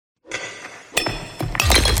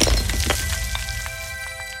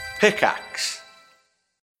Pickaxe.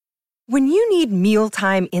 When you need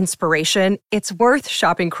mealtime inspiration, it's worth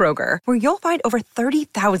shopping Kroger, where you'll find over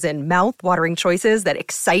 30,000 mouth-watering choices that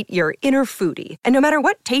excite your inner foodie. And no matter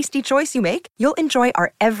what tasty choice you make, you'll enjoy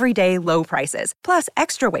our everyday low prices, plus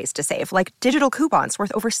extra ways to save, like digital coupons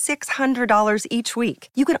worth over $600 each week.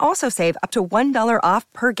 You can also save up to $1 off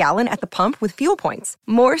per gallon at the pump with fuel points.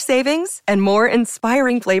 More savings and more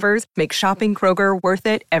inspiring flavors make shopping Kroger worth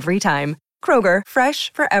it every time. Kroger,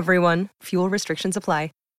 fresh for everyone. Fuel restrictions apply.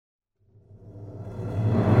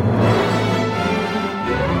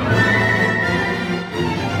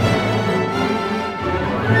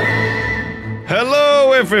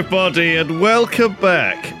 Hello, everybody, and welcome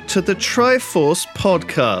back to the Triforce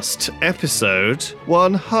Podcast, episode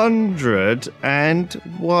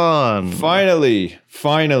 101. Finally.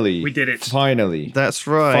 We did it. Finally. That's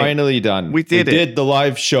right. Finally done. We did the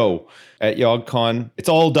live show at YogCon. It's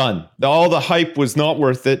all done. All the hype was not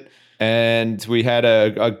worth it, and we had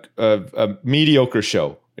a mediocre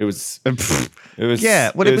show. It was fairly it was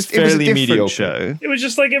a different mediocre show. It was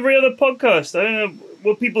just like every other podcast. I don't know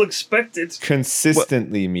what people expected.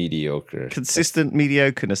 Consistently mediocre. Consistent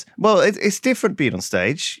mediocreness. Well, it's different being on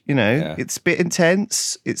stage, you know. Yeah. It's a bit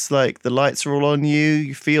intense. It's like the lights are all on you.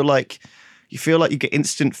 You feel like you get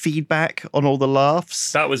instant feedback on all the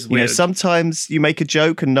laughs. That was You know, weird. sometimes you make a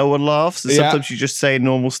joke and no one laughs, and sometimes you just say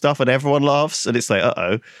normal stuff and everyone laughs, and it's like,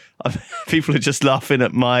 people are just laughing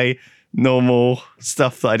at my normal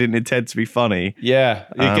stuff that I didn't intend to be funny. Yeah,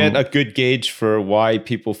 you get a good gauge for why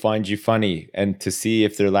people find you funny and to see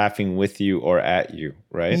if they're laughing with you or at you,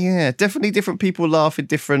 right? Yeah, definitely different people laugh in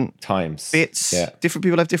different Times. bits. Yeah. Different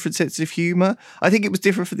people have different senses of humor. I think it was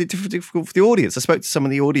different for the audience. I spoke to some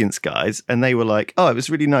of the audience guys and they were like, it was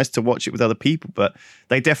really nice to watch it with other people, but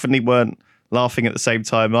they definitely weren't laughing at the same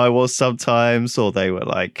time I was sometimes, or they were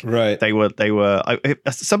like, Right.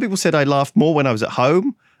 Some people said I laughed more when I was at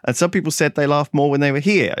home. And some people said they laughed more when they were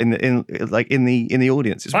here in the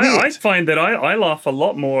audience. It's weird. I find that I laugh a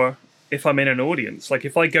lot more if I'm in an audience. Like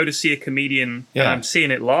if I go to see a comedian and I'm seeing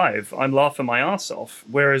it live, I'm laughing my ass off.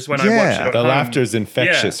 Whereas when I watch it at the home, laughter is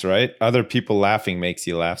infectious, right? Other people laughing makes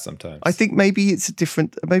you laugh sometimes. I think maybe it's a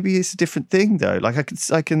different thing though. Like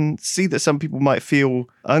I can see that some people might feel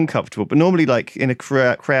uncomfortable, but normally like in a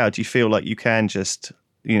crowd, you feel like you can just,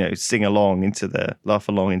 you know, laugh along into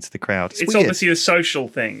the crowd. It's obviously a social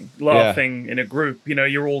thing, laughing in a group. You know,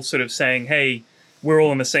 you're all sort of saying, hey, we're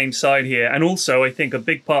all on the same side here. And also, I think a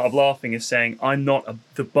big part of laughing is saying, I'm not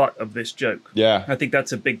the butt of this joke. Yeah. I think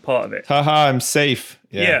that's a big part of it. Haha, I'm safe.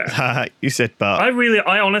 Yeah. You said but.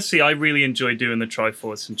 I honestly really enjoy doing the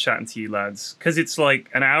Triforce and chatting to you lads, because it's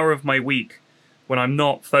like an hour of my week when I'm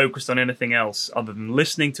not focused on anything else other than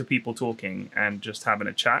listening to people talking and just having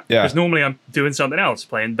a chat. Yeah. Because normally I'm doing something else,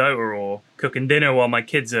 playing Dota or cooking dinner while my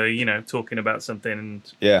kids are, you know, talking about something. And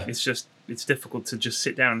it's difficult to just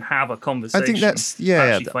sit down and have a conversation. I think that's, I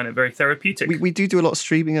actually find it very therapeutic. We do a lot of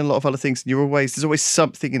streaming and a lot of other things, and there's always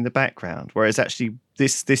something in the background. Whereas actually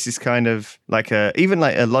this is kind of like even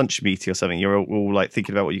like a lunch meeting or something. You're all like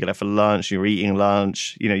thinking about what you're gonna have for lunch. You're eating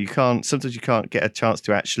lunch. You know, sometimes you can't get a chance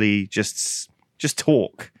to actually just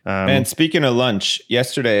talk. And speaking of lunch,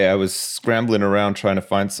 yesterday I was scrambling around trying to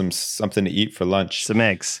find something to eat for lunch. Some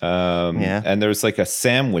eggs. And there was like a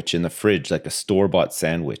sandwich in the fridge, like a store-bought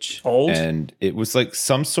sandwich. Old? And it was like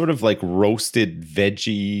some sort of like roasted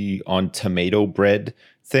veggie on tomato bread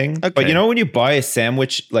thing. Okay. But you know when you buy a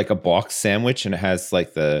sandwich, like a box sandwich, and it has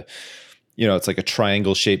like it's like a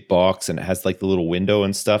triangle shaped box and it has like the little window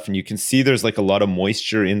and stuff. And you can see there's like a lot of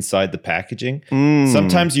moisture inside the packaging.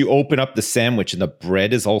 Sometimes you open up the sandwich and the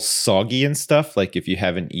bread is all soggy and stuff. Like if you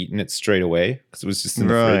haven't eaten it straight away, because it was just in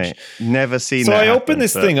the fridge. Never seen so that. So I open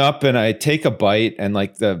this thing up and I take a bite and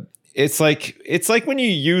like it's like when you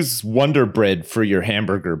use Wonder Bread for your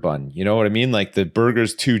hamburger bun. You know what I mean? Like the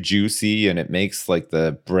burger's too juicy and it makes like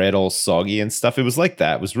the bread all soggy and stuff. It was like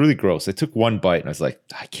that. It was really gross. I took one bite and I was like,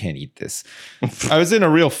 I can't eat this. I was in a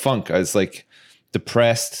real funk. I was like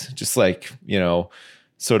depressed, just like, you know,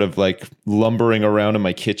 sort of like lumbering around in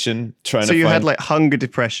my kitchen trying to So you find... had like hunger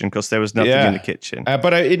depression because there was nothing in the kitchen.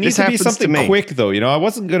 But it needs to be something quick though. You know, I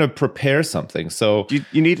wasn't going to prepare something. So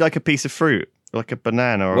you need like a piece of fruit. Like a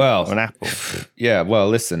banana or an apple. Yeah, well,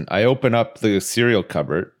 listen, I open up the cereal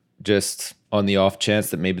cupboard just on the off chance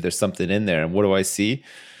that maybe there's something in there. And what do I see?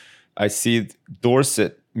 I see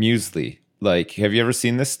Dorset muesli. Like, have you ever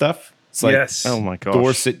seen this stuff? It's like yes. Oh my gosh.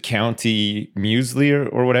 Dorset County muesli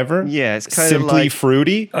or whatever. Yeah, it's kind of Simply like...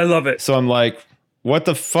 fruity. I love it. So I'm like, what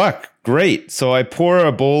the fuck? Great. So I pour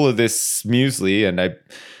a bowl of this muesli and I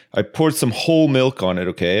I poured some whole milk on it.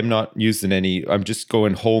 Okay, I'm not using any. I'm just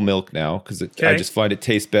going whole milk now because I just find it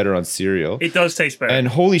tastes better on cereal. It does taste better. And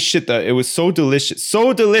holy shit, it was so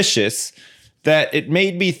delicious that it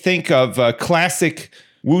made me think of a classic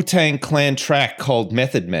Wu-Tang Clan track called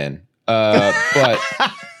Method Man. But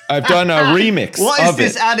I've done a remix. What is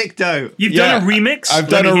this anecdote? You've done a remix? I've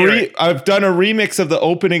done a remix of the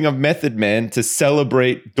opening of Method Man to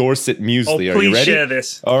celebrate Dorset Muesli. Are you ready? Please share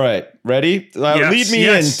this. All right, ready? Yes, lead me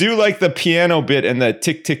in. Do like the piano bit and the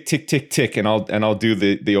tick tick tick tick tick, and I'll do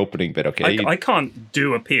the opening bit. Okay. I can't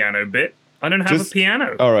do a piano bit. I don't have a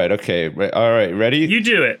piano. All right. Okay. All right. Ready? You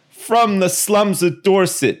do it. From the slums of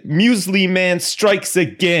Dorset, Muesli Man strikes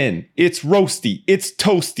again. It's roasty, it's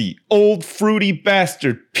toasty, old fruity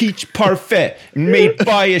bastard, peach parfait, made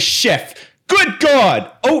by a chef. Good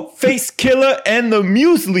God! Oat Face Killer and the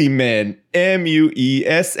Muesli Man. Muesli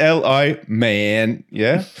Man.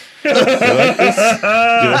 Yeah? You like this?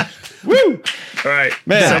 Yeah. Woo! All right,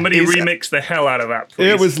 Man, somebody remix the hell out of that,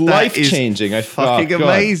 please. It was life-changing. I fucking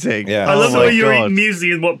amazing. Yeah. I love the way you're God. eating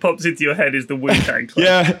muesli and what pops into your head is the Wu-Tang Clan.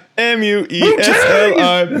 Yeah,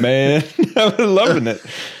 Muesli, man. I was loving it.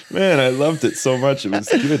 Man, I loved it so much. It was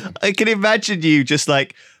good. I can imagine you just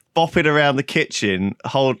like bopping around the kitchen,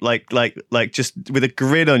 like just with a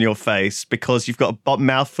grin on your face because you've got a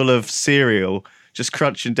mouthful of cereal, just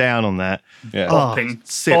crunching down on that. Yeah. Bopping.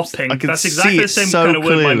 Sips. Bopping. I can That's see exactly the it same so kind of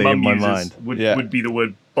word my clearly mum in my uses. mind. Would be the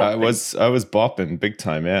word bopping. I was bopping big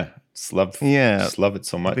time. Yeah, just love it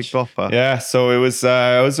so much. Big bopper. Yeah, so it was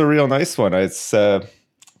a real nice one. It's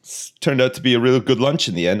turned out to be a real good lunch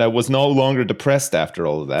in the end. I was no longer depressed after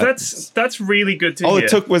all of that. That's really good to hear. All it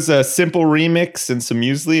took was a simple remix and some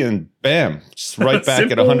muesli, and bam, just right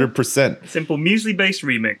back at 100%. Simple muesli-based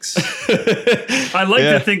remix. I like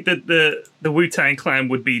to think that the Wu-Tang Clan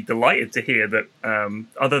would be delighted to hear that,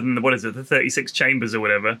 other than the 36 chambers or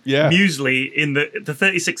whatever, muesli in the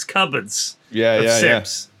 36 cupboards of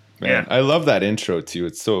sips. Man, I love that intro too.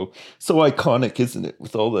 It's so iconic, isn't it?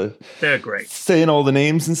 With all they're great, saying all the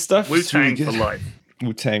names and stuff. Wu-Tang for life.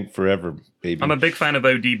 Wu-Tang forever, baby. I'm a big fan of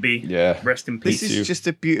ODB. Yeah, rest in peace. This is just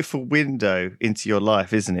a beautiful window into your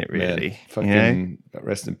life, isn't it? Really, man, fucking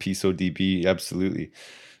rest in peace, ODB. Absolutely,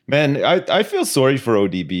 man. I feel sorry for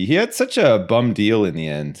ODB. He had such a bum deal in the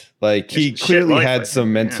end. Like he clearly had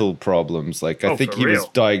some mental problems. Like I think he was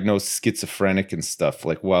diagnosed schizophrenic and stuff.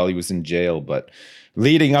 Like while he was in jail, but.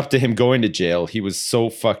 Leading up to him going to jail, he was so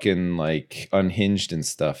fucking like unhinged and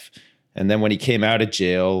stuff. And then when he came out of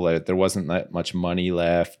jail, there wasn't that much money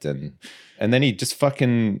left, and then he just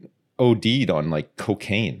fucking OD'd on like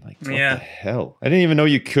cocaine. Like what the hell? I didn't even know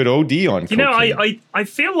you could OD on cocaine. You know, I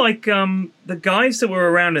feel like the guys that were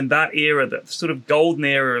around in that era, that sort of golden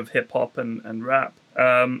era of hip hop and rap,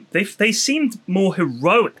 they seemed more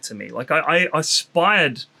heroic to me. Like I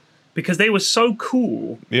aspired. Because they were so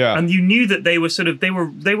cool, and you knew that they were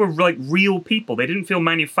they were like real people. They didn't feel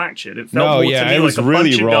manufactured. It felt more to me it like was a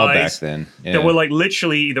really bunch of raw guys back then. that were like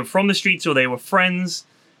literally either from the streets or they were friends.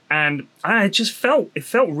 And it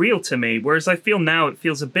felt real to me. Whereas I feel now it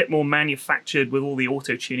feels a bit more manufactured with all the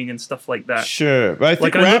auto tuning and stuff like that. Sure, but I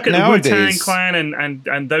think I look at nowadays, the Wu-Tang Clan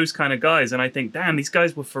and those kind of guys, and I think, damn, these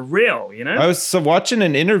guys were for real. You know, I was watching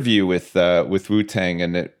an interview with Wu-Tang,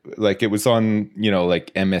 and it was on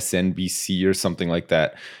like MSNBC or something like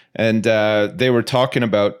that, and they were talking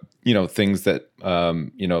about things that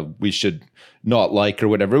we should not like or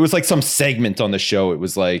whatever. It was like some segment on the show. It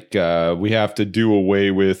was like we have to do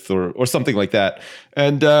away with or something like that.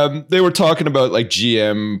 And they were talking about like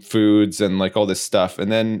GM foods and like all this stuff.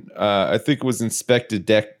 And then I think it was Inspector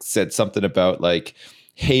Deck said something about like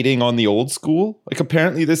hating on the old school. Like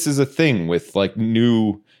apparently this is a thing with like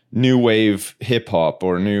new wave hip hop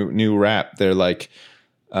or new rap. They're like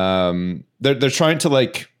they're trying to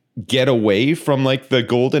like get away from like the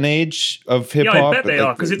golden age of hip hop. Yeah, I bet they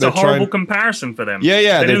are, because it's a horrible comparison for them.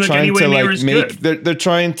 Yeah, they're trying to like they're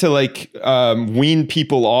trying to like wean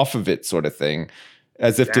people off of it, sort of thing,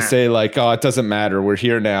 as if to say like, oh, it doesn't matter, we're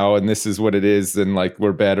here now, and this is what it is, and like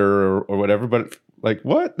we're better or whatever. But like,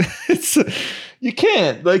 what? It's you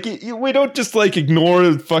can't like we don't just like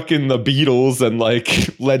ignore fucking the Beatles and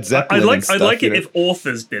like Led Zeppelin. I'd like it if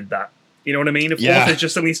authors did that. You know what I mean? If authors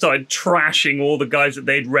just suddenly started trashing all the guys that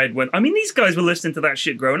they'd read these guys were listening to that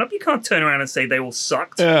shit growing up. You can't turn around and say they all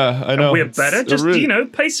sucked. Yeah, I know. We're better. Just,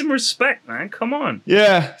 pay some respect, man. Come on.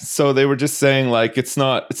 Yeah. So they were just saying like, it's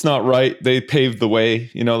not right. They paved the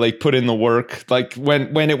way, they put in the work. Like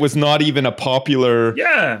when it was not even a popular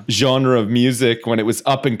genre of music, when it was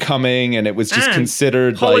up and coming and it was just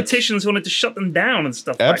considered politicians wanted to shut them down and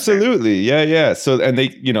stuff. Absolutely. Like that. Yeah. So, and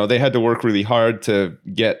they had to work really hard to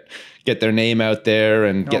get get their name out there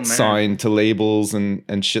and get man. signed to labels and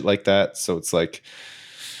shit like that. So it's like,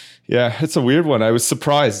 yeah, it's a weird one. I was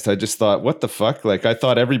surprised. I just thought, what the fuck? Like, I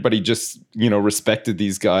thought everybody just, respected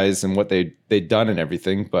these guys and what they'd done and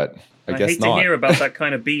everything, but I guess hate not. to hear about that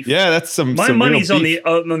kind of beef. Yeah, that's some. My some money's real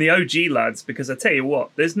on beef. the OG lads, because I tell you what,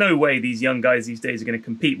 there's no way these young guys these days are going to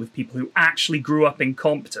compete with people who actually grew up in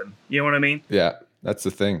Compton. You know what I mean? Yeah, that's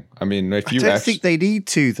the thing. I mean, if I you don't actually, think they need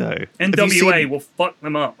to though. NWA will fuck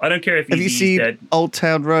them up. I don't care if Have you he's seen dead. Old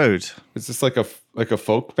Town Road? is this like a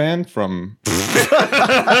folk band from?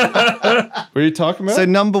 What are you talking about? So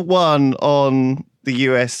number one on the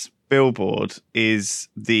US Billboard is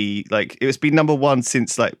it's been number one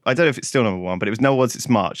since I don't know if it's still number one, but it was number one since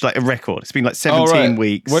March, like a record. It's been like 17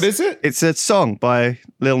 weeks. What is it? It's a song by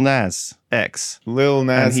Lil Nas X. Lil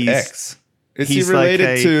Nas And X. Is he he's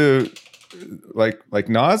related to like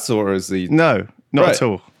Nas, or is he? No, not Right. at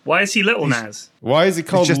all. Why is he Little Nas? Why is he It's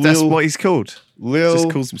called just that's Lil, what he's called. Lil Just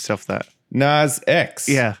calls himself that. Nas X?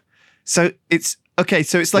 Yeah. So it's okay.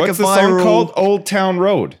 So it's like What's a the viral. song called? Old Town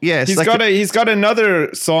Road. Yeah, it's he's got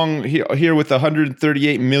another song here with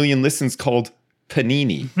 138 million listens called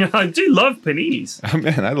Panini. I do love paninis. Oh,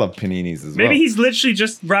 man, I love paninis as well. Maybe he's literally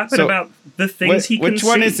just rapping So, about the things he can Which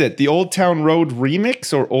one see. is it? The Old Town Road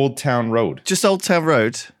remix or Old Town Road? Just Old Town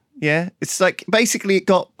Road. Yeah, it's like basically it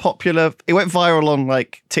got popular. It went viral on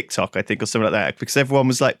like TikTok, I think, or something like that, because everyone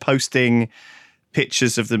was like posting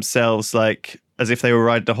pictures of themselves like as if they were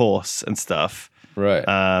riding a horse and stuff. Right.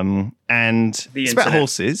 And The it's about internet.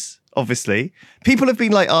 horses, obviously. People have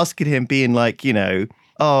been like asking him, being like,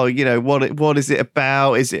 what is it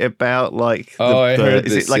about? Is it about like I heard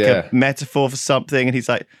is this, it like yeah. a metaphor for something? And he's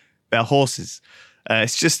like, about horses.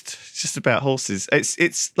 It's just about horses.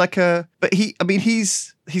 It's like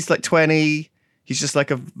he's like 20. He's just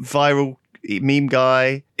like a viral meme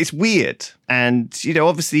guy. It's weird. And,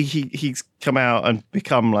 obviously he's come out and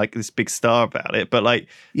become like this big star about it. But like,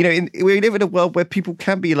 we live in a world where people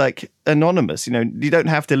can be like anonymous. You don't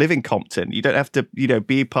have to live in Compton. You don't have to,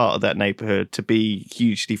 be part of that neighborhood to be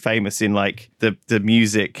hugely famous in like the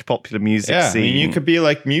popular music scene. I mean, you could be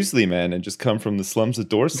like Muesli Man and just come from the slums of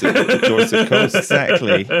Dorset, the Dorset coast.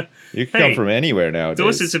 Exactly. You can come from anywhere nowadays.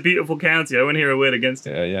 Dorset's a beautiful county. I wouldn't hear a word against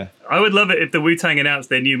it. Yeah. I would love it if the Wu-Tang announced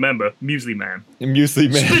their new member, Muesli Man.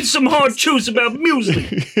 Muesli Man. Spit some hard truths about muesli.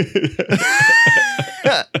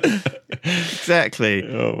 Exactly.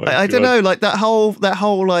 Oh my I don't God. know, like that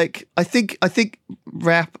whole like I think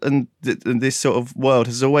rap and this sort of world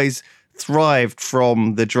has always thrived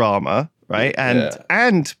from the drama, right?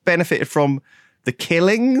 And benefited from the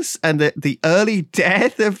killings and the early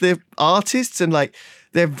death of the artists, and like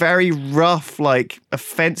they're very rough, like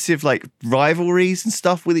offensive, like rivalries and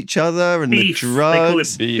stuff with each other, and Beef. the They call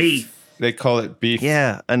drugs. it beef. They call it beef.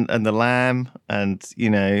 Yeah, and the lamb, and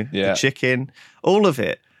Yeah. the chicken, all of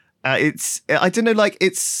it. It's I don't know, like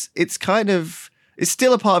it's kind of it's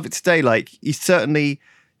still a part of it today. Like you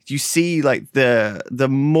see like the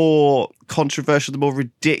more controversial, the more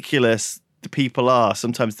ridiculous the people are.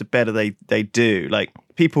 Sometimes the better they do. Like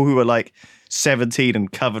people who are like 17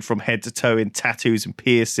 and covered from head to toe in tattoos and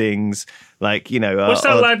piercings. Like What's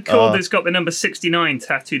that lad called that's got the number 69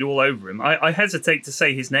 tattooed all over him? I hesitate to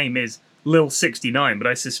say his name is Lil 69, but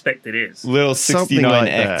I suspect it is. Lil Something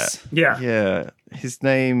like 69X. Yeah. Yeah, his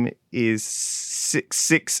name is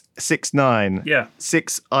 669. Yeah.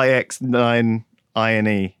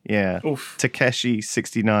 6IX9INE. Yeah. Oof. Takeshi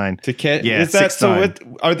 69. Yeah, Is that so?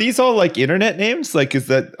 69. Are these all like internet names? Like,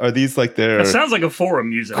 are these like their That sounds like a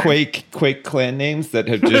forum user. Quake clan names that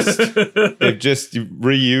have just they've just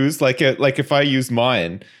reused? Like if I use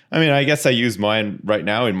mine, I mean, I guess I use mine right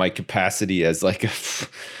now in my capacity as like a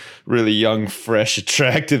really young, fresh,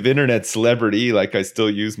 attractive internet celebrity. Like I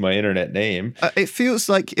still use my internet name. It feels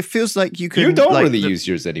like you can. You don't like, really use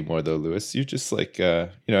yours anymore, though, Lewis. You just like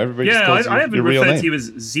everybody. Yeah, just calls I haven't your real referred name. to you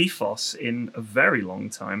as Zephos in a very long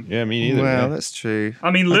time. Yeah, me neither. Well, man. that's true.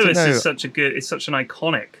 I mean, I don't Lewis know. is such an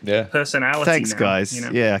iconic Yeah. personality. Thanks, now, guys. you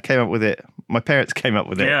know? Yeah, I came up with it. My parents came up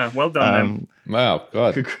with it. Yeah, well done. them. Wow,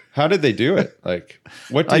 God, how did they do it? Like,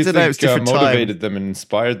 what do I you don't know, think it's different motivated them and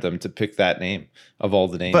inspired them to pick that name of all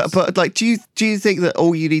the names? But like, do you think that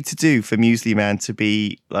all you need to do for Muesli Man to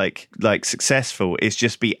be like successful is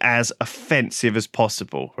just be as offensive as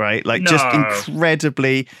possible, right? Like just No.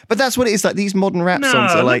 incredibly. But that's what it is. Like these modern rap No,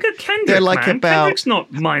 songs are like look at Kendrick, they're like man. about Kendrick's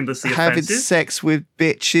not mindlessly having offensive. sex with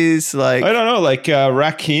bitches. Like I don't know, like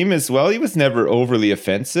Rakim as well. He was never overly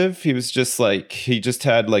offensive. He was just like he just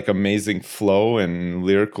had like amazing flow and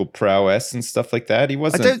lyrical prowess and stuff like that. He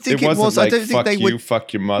wasn't. don't think it wasn't was. I Like, don't think fuck they you, would-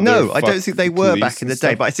 fuck your mother. no, I fuck don't think they the were police back in and the day.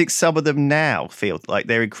 stuff. But I think some of them now feel like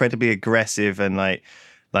they're incredibly aggressive and like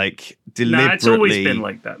like deliberately. Nah, it's always been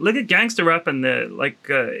like that. Look at gangster rap and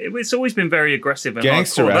it's always been very aggressive and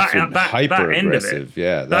Gangster hardcore. rap's hyper end of aggressive. it.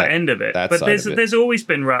 Yeah, that end of it. That But side of it. there's always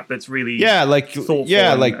been rap that's really thoughtful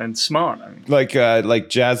and smart. I mean. Like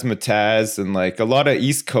Jazz Mataz and like a lot of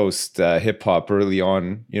East Coast hip hop early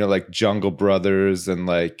on, you know, like Jungle Brothers and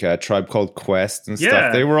like Tribe Called Quest and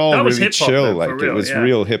stuff. They were all really chill. Like it was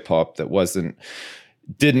real hip hop that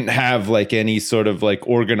didn't have like any sort of like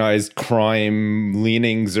organized crime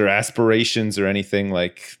leanings or aspirations or anything.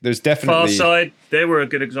 Like there's definitely Farside, they were a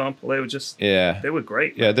good example. They were just they were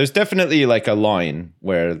great. Yeah, there's definitely like a line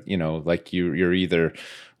where, you know, like you're either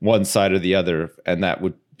one side or the other, and that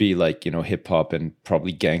would be like, you know, hip hop and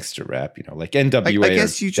probably gangster rap, you know, like NWA. I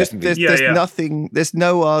guess you just there's nothing, there's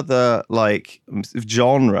no other like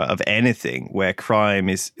genre of anything where crime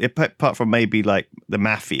is, apart from maybe like the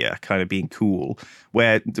mafia kind of being cool,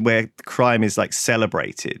 where crime is like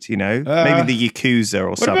celebrated, you know, maybe the Yakuza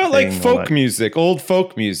or something. What about like folk music, old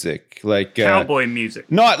folk music, like cowboy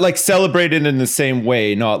music? Not like celebrated in the same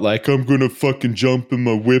way, not like I'm gonna fucking jump in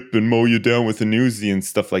my whip and mow you down with an Uzi and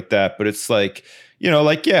stuff like that, but it's like, you know,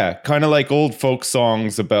 like, yeah, kind of like old folk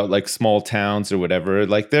songs about like small towns or whatever.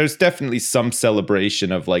 Like there's definitely some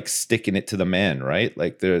celebration of like sticking it to the man, right?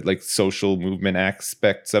 Like the like social movement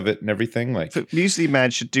aspects of it and everything. Like usually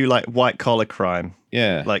man should do like white collar crime.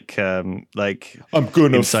 Yeah. Like I'm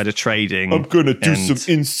gonna insider trading. I'm gonna do some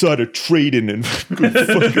insider trading and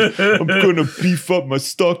I'm gonna beef up my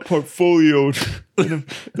stock portfolio.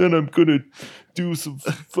 Then I'm gonna do some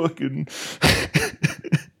fucking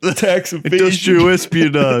tax evasion. Industrial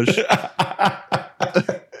espionage.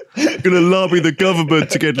 Gonna lobby the government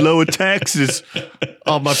to get lower taxes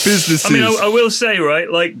on my businesses. I mean, I will say, right,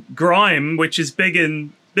 like grime, which is big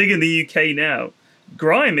in the UK now.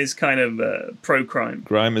 Grime is kind of pro-crime.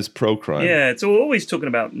 Grime is pro-crime. Yeah, it's always talking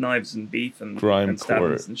about knives and beef and grime and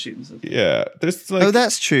stabbings and shootings. Yeah, there's like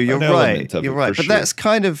that's true. You're right. You're right. But that's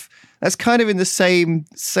kind of in the same.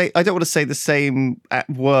 I don't want to say the same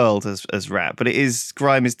world as rap, but it is.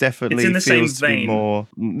 Grime is definitely it's in the feels same vein. More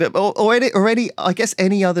or any. I guess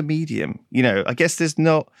any other medium. You know, I guess there's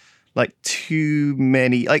not like too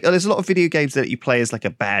many. Like there's a lot of video games that you play as like a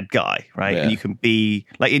bad guy, right? Yeah. And you can be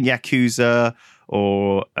like in Yakuza.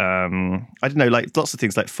 Or I don't know, like lots of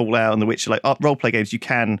things like Fallout and The Witcher, like role-play games, you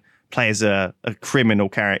can play as a criminal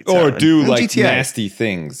character. Or do and like GTA. nasty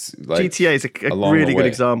things. Like GTA is a really good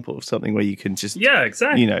example of something where you can just,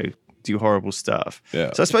 exactly. you know, do horrible stuff.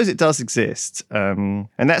 Yeah. So I suppose it does exist. And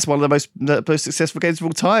that's one of the most successful games of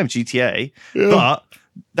all time, GTA. Yeah. But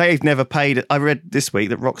they've never paid, I read this week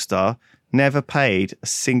that Rockstar never paid a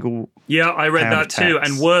single I read that too.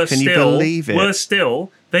 And you believe it? Worse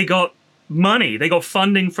still, they got money. They got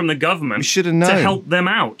funding from the government to help them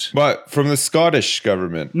out. But from the Scottish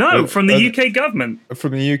government? No, from the UK government.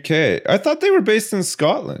 From the UK. I thought they were based in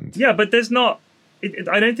Scotland. Yeah, but there's not.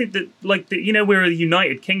 I don't think that, like, you know, we're a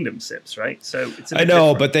United Kingdom, Sips, right? So it's. I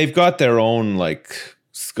know, but they've got their own like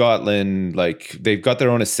Scotland, like they've got their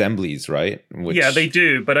own assemblies, right? Yeah, they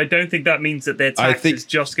do, but I don't think that means that their taxes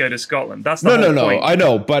just go to Scotland. That's the whole point. I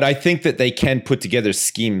know, but I think that they can put together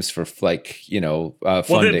schemes for like, you know,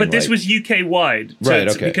 funding. But this was UK wide, right?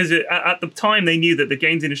 Okay. Because at the time they knew that the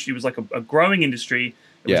games industry was like a growing industry.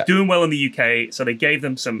 It was doing well in the UK, so they gave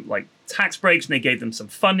them some like tax breaks and they gave them some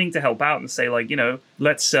funding to help out and say like, you know,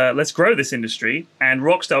 let's grow this industry. And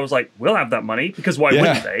Rockstar was like, we'll have that money because why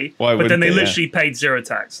wouldn't they? But then they literally paid zero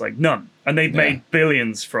tax, like none, and they've made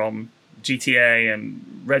billions from GTA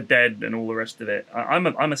and Red Dead and all the rest of it. I'm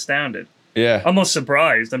astounded. Yeah. I'm not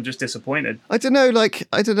surprised. I'm just disappointed. I don't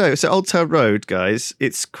know. So Old Town Road, guys,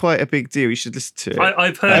 it's quite a big deal. You should listen to it.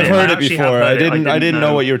 I've heard it before. I didn't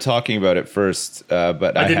know what you were talking about at first,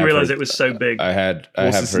 but I didn't realize it was so big. I have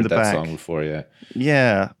heard that song before, yeah.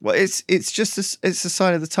 Yeah. Well, it's just it's a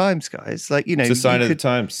sign of the times, guys. Like, you know, it's a sign of the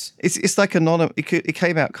times. It's like anonymous. It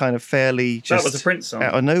came out kind of fairly just that was a Prince song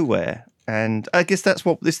out of nowhere, and I guess that's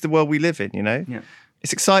this is the world we live in. You know. Yeah.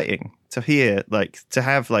 It's exciting to hear, like, to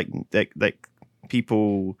have like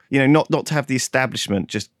people, you know, not to have the establishment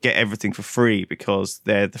just get everything for free because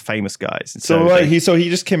they're the famous guys. And so he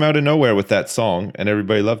just came out of nowhere with that song and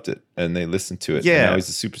everybody loved it and they listened to it. Yeah, and now he's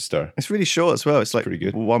a superstar. It's really short as well. It's like pretty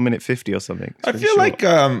good. 1 minute 50 or something. I feel like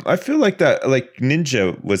that like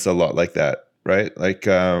Ninja was a lot like that. Right? Like,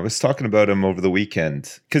 I was talking about him over the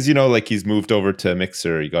weekend because, you know, like he's moved over to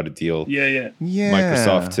Mixer. He got a deal. Yeah.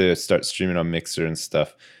 Microsoft to start streaming on Mixer and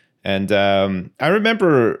stuff. And I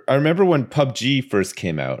remember when PUBG first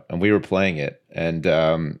came out and we were playing it. And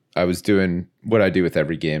I was doing what I do with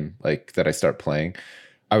every game like that I start playing.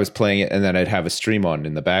 I was playing it, and then I'd have a stream on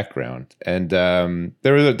in the background. And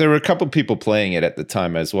there were a couple people playing it at the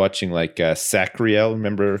time. I was watching like Sacriel,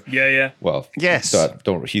 remember? Yeah. Well, Yes.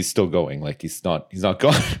 he's still going. Like he's not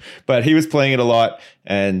gone, but he was playing it a lot.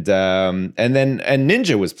 And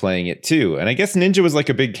Ninja was playing it too. And I guess Ninja was like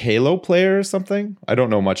a big Halo player or something. I don't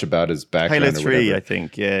know much about his background. Halo 3, or whatever. I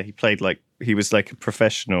think. Yeah, he was like a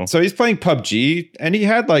professional. So he's playing PUBG, and he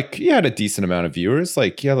had a decent amount of viewers.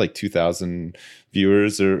 Like he had like 2,000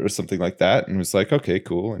 viewers or something like that, and was like, okay,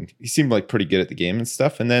 cool. And he seemed like pretty good at the game and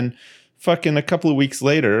stuff. And then fucking a couple of weeks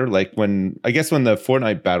later, like when the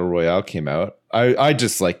Fortnite Battle Royale came out, I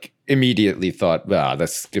just like immediately thought,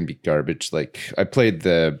 that's gonna be garbage. Like I played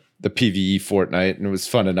the PvE Fortnite, and it was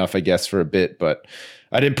fun enough, I guess, for a bit, but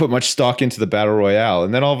I didn't put much stock into the Battle Royale.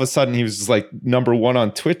 And then all of a sudden he was just like #1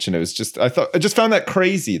 on Twitch. And it was just, I just found that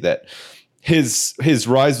crazy that his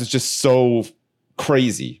rise was just so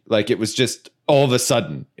crazy. Like it was just all of a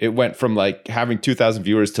sudden it went from like having 2,000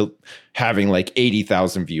 viewers to having like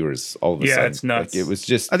 80,000 viewers all of a sudden. Yeah, it's nuts. Like it was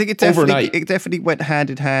just I think it overnight. definitely went hand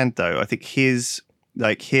in hand, though. I think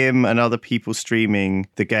him and other people streaming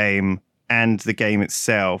the game and the game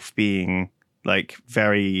itself being like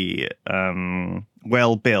very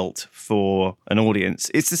well built for an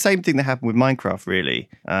audience. It's the same thing that happened with Minecraft, really.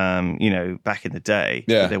 Back in the day,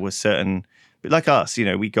 Yeah. there was certain, but like us,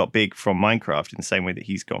 we got big from Minecraft in the same way that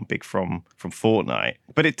he's gotten big from Fortnite.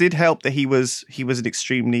 But it did help that he was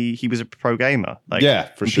a pro gamer. Like, Yeah,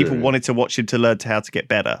 for and sure, people yeah. wanted to watch him to learn how to get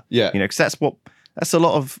better. Yeah. because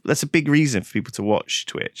that's a big reason for people to watch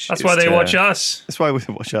Twitch. That's why they watch us. That's why we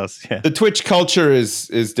watch us. Yeah. The Twitch culture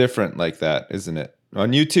is different like that, isn't it?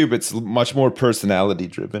 On YouTube, it's much more personality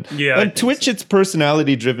driven. Yeah, I On think Twitch, it's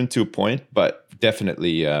personality driven to a point, but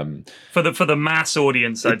definitely, For the mass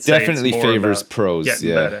audience, I'd it say definitely it's more favors about pros. getting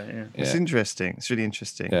Yeah. better. Yeah. It's interesting. It's really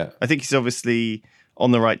interesting. Yeah. I think he's obviously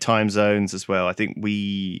on the right time zones as well. I think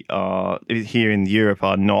we are here in Europe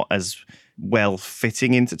are not as well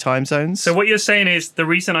fitting into time zones. So what you're saying is the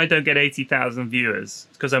reason I don't get 80,000 viewers is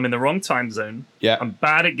because I'm in the wrong time zone. Yeah. I'm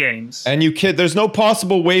bad at games. And there's no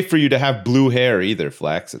possible way for you to have blue hair either,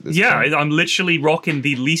 Flax, at this point. I'm literally rocking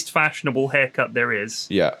the least fashionable haircut there is.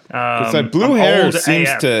 Yeah. Because blue I'm hair old seems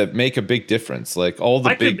AF. to make a big difference. Like all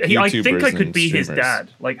the I big YouTubers think I could and be his streamers. dad.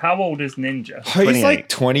 Like, how old is Ninja? He's 28. like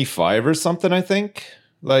 25 or something, I think.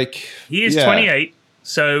 Like He is yeah. 28.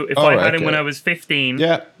 So if Oh, I had him okay. when I was 15,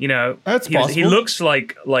 Yeah. That's he possible. looks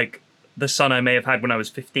like the son I may have had when I was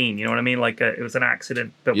 15. You know what I mean? Like it was an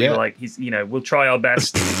accident, but we Yeah. were like, we'll try our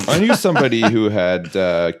best. I knew somebody who had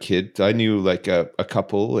a kid. I knew like a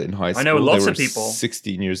couple in high school. I know lots they were of people.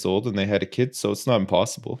 16 years old and they had a kid, so it's not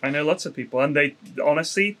impossible. I know lots of people, and they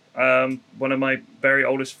honestly, one of my very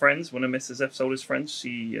oldest friends, one of Mrs. F's oldest friends,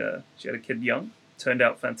 she had a kid young. Turned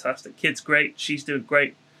out fantastic. Kid's great. She's doing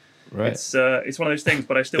great. Right. It's one of those things,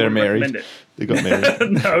 but I still They're wouldn't married. recommend They got married.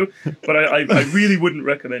 it. No, but I really wouldn't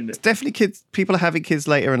recommend it. Definitely people are having kids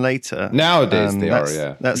later and later. Nowadays they that's- are,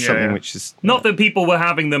 yeah. That's Yeah, something yeah. which is Not that people were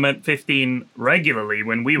having them at 15 regularly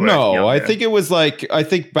when we were No, younger. I think it was like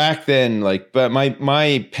back then, like, but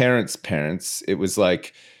my parents, it was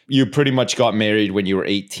like you pretty much got married when you were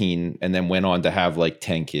 18 and then went on to have like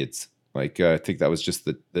 10 kids. Like I think that was just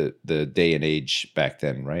the day and age back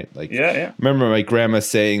then, right? Like Yeah. I remember my grandma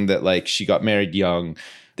saying that like she got married young.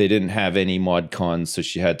 They didn't have any mod cons, so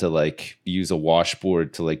she had to like use a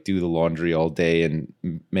washboard to like do the laundry all day and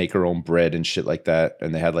make her own bread and shit like that.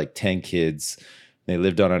 And they had like 10 kids. They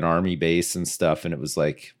lived on an army base and stuff. And it was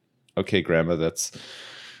like, okay, grandma, that's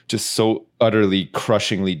just so utterly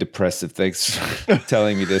crushingly depressive. Thanks for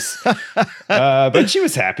telling me this. But she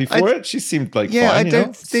was happy for it. She seemed like Yeah, fine. I you know? don't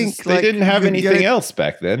It's think, just they like, didn't have you anything gotta- else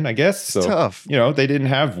back then, I guess. So tough. they didn't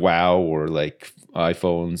have WoW or like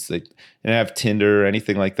iPhones. They didn't have Tinder or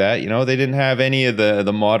anything like that. They didn't have any of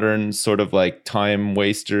the modern sort of like time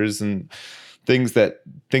wasters and things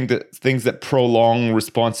that prolong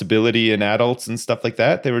responsibility in adults and stuff like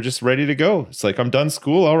that. They were just ready to go. It's like, I'm done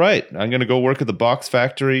school. All right, I'm gonna go work at the box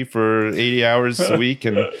factory for 80 hours a week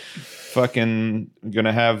and fucking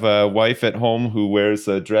gonna have a wife at home who wears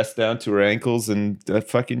a dress down to her ankles and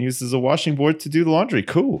fucking uses a washing board to do the laundry.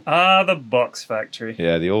 Cool. The box factory.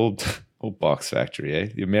 Yeah, the old box factory, eh?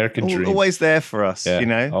 The American dream. always there for us.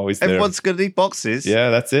 Yeah, always there. Everyone's gonna need boxes. Yeah,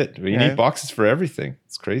 that's it. You Yeah. need boxes for everything.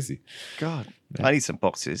 It's crazy. God, I need some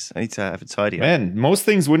boxes. I need to have a tidy up. Man, most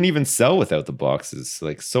things wouldn't even sell without the boxes.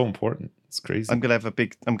 Like, so important. It's crazy. I'm gonna have a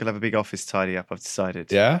big office tidy up. I've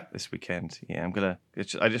decided. Yeah? This weekend. Yeah,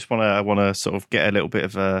 I want to sort of get a little bit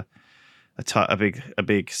of a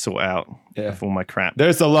big sort out of all my crap.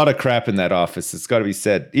 There's a lot of crap in that office. It's got to be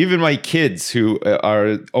said. Even my kids, who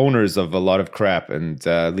are owners of a lot of crap and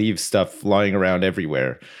leave stuff lying around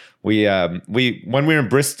everywhere. We when we were in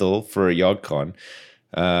Bristol for a YogCon,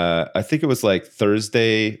 I think it was like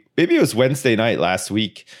Thursday, maybe it was Wednesday night last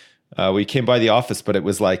week. We came by the office, but it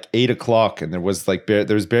was like 8:00, and there was like there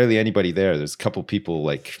was barely anybody there. There's a couple people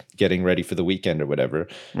like getting ready for the weekend or whatever.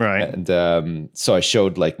 Right. And so I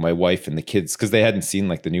showed like my wife and the kids, because they hadn't seen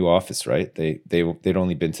like the new office, right? They'd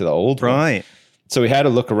only been to the old one. Right. So we had a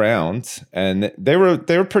look around, and they were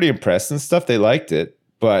pretty impressed and stuff. They liked it.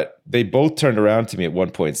 But they both turned around to me at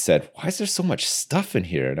one point and said, "Why is there so much stuff in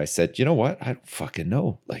here?" And I said, "You know what? I don't fucking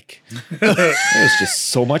know. Like, there's just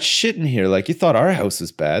so much shit in here. Like, you thought our house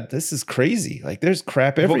was bad. This is crazy. Like, there's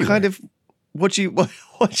crap everywhere." What do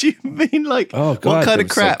you mean? Like, oh God, what kind there of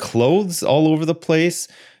was, crap? like, clothes all over the place.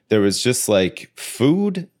 There was just like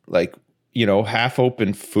food, like, you know, half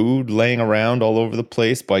open food laying around all over the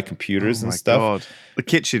place by computers and stuff. God. The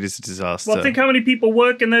kitchen is a disaster. Well, think how many people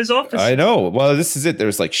work in those offices. I know. Well, this is it. There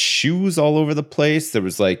was like shoes all over the place. There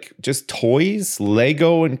was like just toys,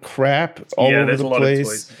 Lego and crap all over the place. Of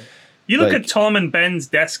toys. You look at Tom and Ben's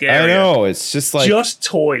desk area. I know. It's just like just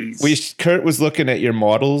toys. Kurt was looking at your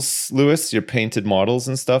models, Lewis, your painted models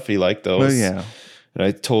and stuff. He liked those. Oh yeah. And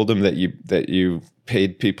I told him that you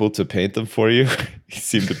paid people to paint them for you. He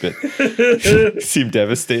seemed seemed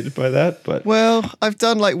devastated by that. But well, I've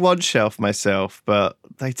done like one shelf myself, but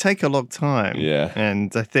they take a long time. Yeah.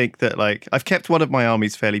 And I think that like I've kept one of my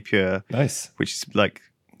armies fairly pure. Nice. Which is like,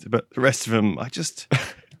 but the rest of them, I just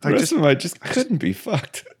couldn't be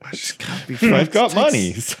fucked. I just can't be fucked. I've got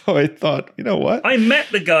money, so I thought, you know what? I met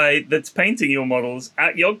the guy that's painting your models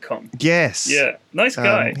at YogCon. Yes. Yeah. Nice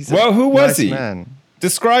guy. Well, who was he? Man.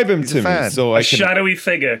 Describe him to me. So a shadowy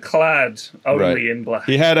figure clad only in black.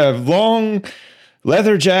 He had a long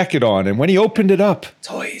leather jacket on, and when he opened it up,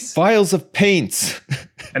 toys, vials of paints.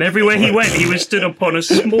 And everywhere he went, he was stood upon a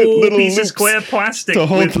small piece of square plastic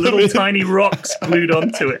with little tiny rocks glued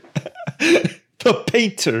onto it. The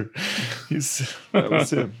painter. That was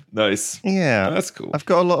him. Nice. Yeah, that's cool. I've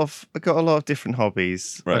got a lot of different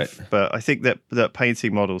hobbies. Right. But I think that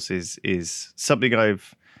painting models is something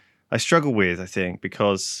I struggle with, I think,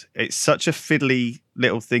 because it's such a fiddly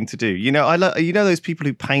little thing to do. You know, those people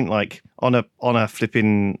who paint like on a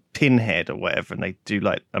flipping pinhead or whatever, and they do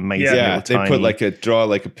like amazing. Yeah, they put draw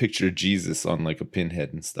a picture of Jesus on like a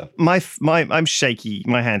pinhead and stuff. I'm shaky.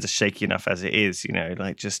 My hands are shaky enough as it is. You know,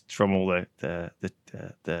 like just from all the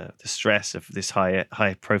stress of this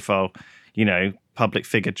high profile, you know, public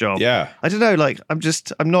figure job. Yeah. I don't know, like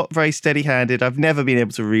I'm not very steady handed. I've never been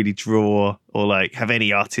able to really draw or like have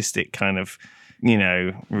any artistic kind of, you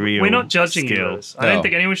know, real. We're not judging skills. you. I don't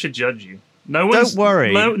think anyone should judge you. No one. Don't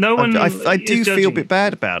worry. No one. I do feel a bit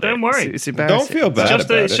bad about it. Don't worry. It's embarrassing. Don't feel bad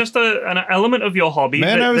about it. It's just an element of your hobby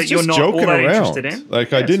that you're not all that interested in.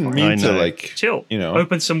 Like, I didn't mean to like chill. You know,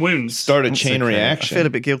 open some wounds. Start a chain reaction. I feel a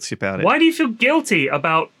bit guilty about it. Why do you feel guilty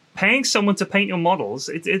about paying someone to paint your models?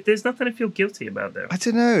 There's nothing to feel guilty about there. I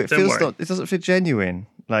don't know. It doesn't feel genuine.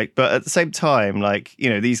 Like, but at the same time, like, you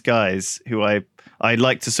know, these guys who I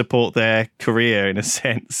like to support their career in a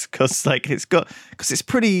sense, because like it's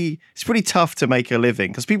pretty tough to make a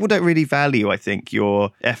living, because people don't really value, I think,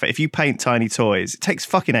 your effort. If you paint tiny toys, it takes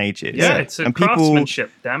fucking ages. Yeah, it's a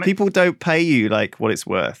craftsmanship. Damn it, people don't pay you like what it's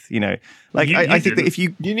worth. You know, like I think that if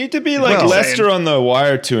you need to be like Lester on The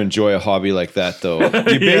Wire to enjoy a hobby like that, though.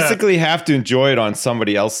 You basically have to enjoy it on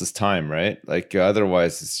somebody else's time, right? Like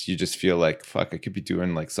otherwise, you just feel like fuck, I could be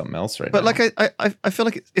doing like something else right now. But like I feel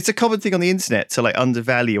like it's a common thing on the internet to like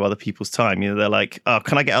undervalue other people's time. You know, they're like, oh,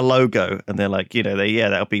 can I get a logo? And they're like, you know,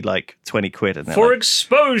 that'll be like 20 quid. And for like,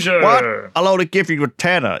 exposure. What? I'll only give you a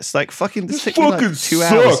tenner. It's like fucking this took me like 2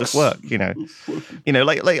 hours of work. You know,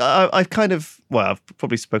 like I've kind of, well, I've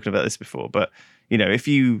probably spoken about this before, but you know, if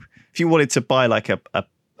you wanted to buy like a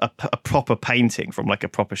proper painting from like a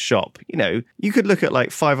proper shop, you know, you could look at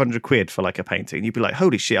like 500 quid for like a painting. You'd be like,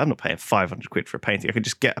 holy shit, I'm not paying 500 quid for a painting. I could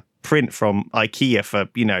just get a print from IKEA for,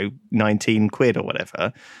 you know, 19 quid or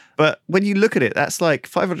whatever. But when you look at it, that's like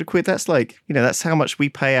 500 quid. That's like, you know, that's how much we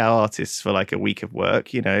pay our artists for like a week of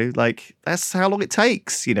work, you know, like that's how long it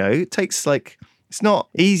takes, you know, it takes like, it's not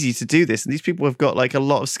easy to do this, and these people have got like a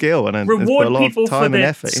lot of skill and reward a lot people of time for their and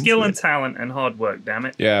effort skill and talent and hard work. Damn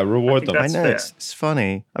it! Yeah, reward them. I know it's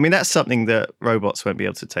funny. I mean, that's something that robots won't be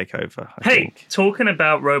able to take over. I think. Talking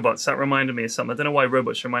about robots, that reminded me of something. I don't know why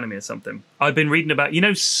robots reminded me of something. I've been reading about, you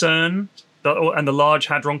know, CERN and the Large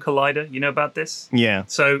Hadron Collider. You know about this? Yeah.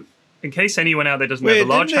 So in case anyone out there doesn't Wait, know, the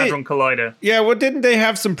Large didn't they- Hadron Collider. Yeah, well, didn't they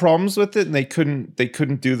have some problems with it, and they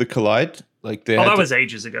couldn't do the collide? Like they Oh, had that to- was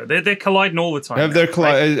ages ago. They're colliding all the time. have now, their right?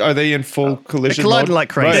 collide? Are they in full collision? colliding mode? like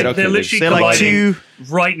crazy. Right, They're okay, literally They're like colliding two.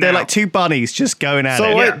 right now. They're like two bunnies just going at So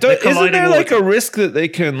it. wait, Yeah, they're isn't colliding there all like the a risk that they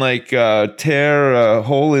can like tear a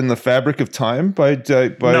hole in the fabric of time by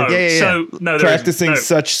no, yeah. so no, there practicing isn't.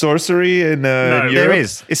 such sorcery in Europe? There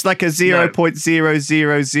is. It's like a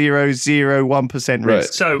 0.00001% Right.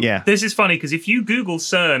 risk. So yeah. this is funny because if you Google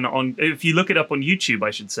CERN if you look it up on YouTube,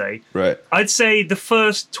 I should say, Right. I'd say the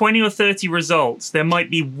first 20 or 30 results, there might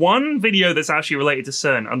be one video that's actually related to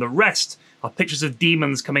CERN, and the rest are pictures of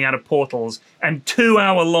demons coming out of portals and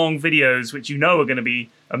 2-hour-long videos, which you know are going to be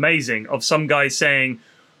amazing, of some guy saying,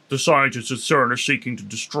 the scientists at CERN are seeking to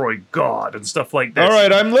destroy God and stuff like this. All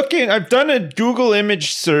right, I'm looking. I've done a Google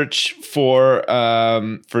image search for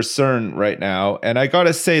CERN right now, and I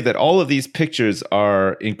gotta say that all of these pictures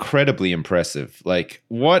are incredibly impressive. Like,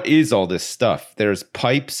 what is all this stuff? There's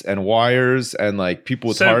pipes and wires and like people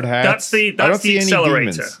with So hard hats. that's the I don't see any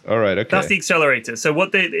accelerator. demons. All right, okay. That's the accelerator. So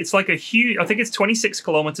it's like a huge, I think it's 26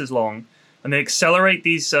 kilometers long, and they accelerate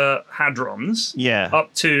these hadrons Yeah.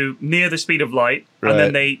 up to near the speed of light, and Right.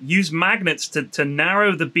 then they use magnets to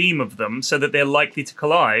narrow the beam of them so that they're likely to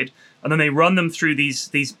collide, and then they run them through these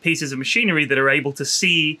pieces of machinery that are able to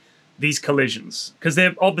see these collisions. Because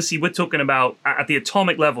they're obviously, we're talking about at the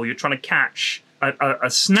atomic level, you're trying to catch a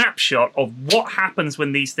snapshot of what happens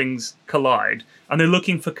when these things collide, and they're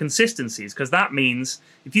looking for consistencies, because that means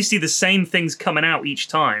if you see the same things coming out each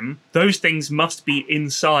time, those things must be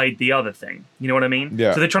inside the other thing. You know what I mean?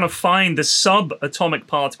 Yeah. So they're trying to find the subatomic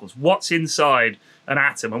particles, what's inside an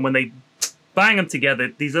atom, and when they bang them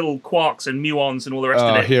together, these little quarks and muons and all the rest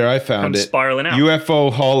of it Here, I found come it. spiraling out.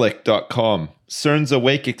 UFOholic.com. CERN's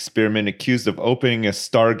Awake experiment accused of opening a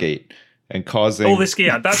Stargate and causing all this,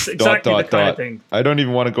 yeah, that's exactly the kind of thing. I don't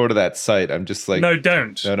even want to go to that site. I'm just like, No,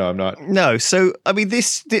 don't. no, I'm not. No, so I mean, I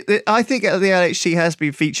think the LHC has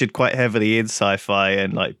been featured quite heavily in sci-fi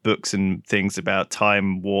and like books and things about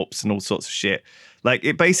time warps and all sorts of shit. Like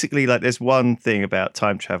it basically, like there's one thing about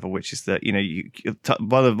time travel, which is that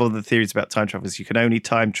one of the theories about time travel is you can only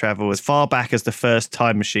time travel as far back as the first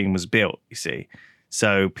time machine was built. You see,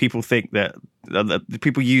 so people think that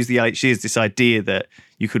people use the LHC as this idea that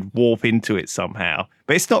you could warp into it somehow,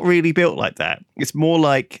 but it's not really built like that. It's more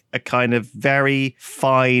like a kind of very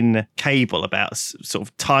fine cable, about sort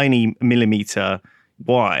of tiny millimeter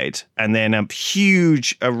wide, and then a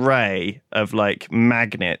huge array of like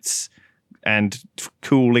magnets and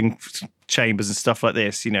cooling chambers and stuff like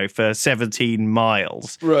this, for 17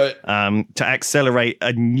 miles. Right. To accelerate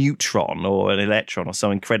a neutron or an electron or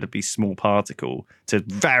some incredibly small particle to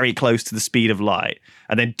very close to the speed of light,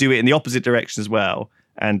 and then do it in the opposite direction as well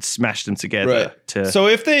and smash them together. Right. So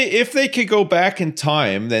if they could go back in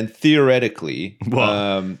time, then theoretically,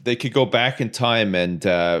 What? they could go back in time and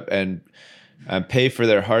pay for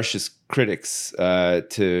their harshest critics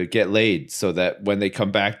to get laid, so that when they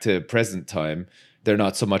come back to present time, they're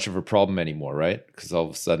not so much of a problem anymore, right? Because all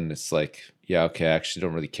of a sudden it's like, yeah, okay, I actually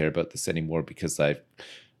don't really care about this anymore because I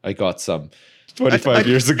got some 25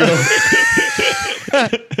 years ago.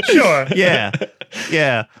 Sure. Yeah.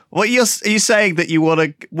 What are you saying that you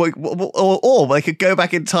want to, or they could go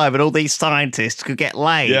back in time and all these scientists could get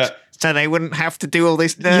laid, Yeah. so they wouldn't have to do all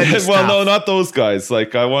this nerdy stuff. Well, no, not those guys.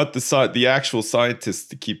 Like, I want the actual scientists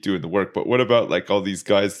to keep doing the work. But what about like all these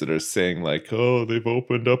guys that are saying like, oh, they've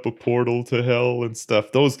opened up a portal to hell and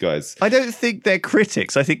stuff? Those guys. I don't think they're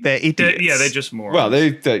critics. I think they're idiots. They're just more. Well,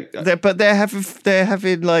 They're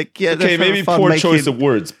having like, yeah. okay, they're maybe fun poor making- choice of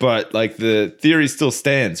words, but like the theory still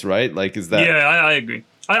stands, right? Like, is that? Yeah, I agree.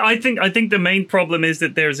 I think the main problem is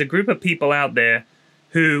that there's a group of people out there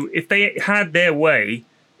who, if they had their way,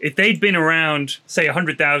 if they'd been around, say,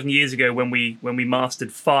 100,000 years ago when we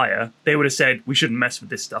mastered fire, they would have said we shouldn't mess with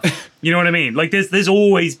this stuff. You know what I mean? Like there's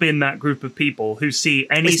always been that group of people who see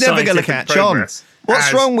any It's never going to scientific catch on. progress What's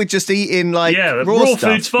as- wrong with just eating like Yeah, raw stuff?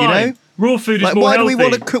 food's fine. Raw food is Like, more why healthy. do we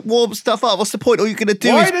want to cook warm stuff up? What's the point? All you're going to do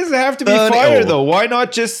Why is does it have to be burn it fire all. though? Why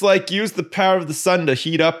not just like use the power of the sun to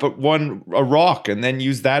heat up a rock and then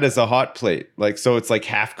use that as a hot plate? Like, so it's like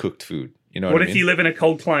half cooked food. You know what What I if mean? you live in a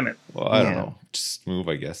cold climate? Well, I don't Yeah. know. Just move,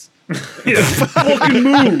 I guess. Yeah, fucking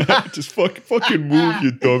move. Just fucking move,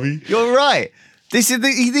 you dummy. You're right. These are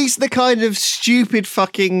the kind of stupid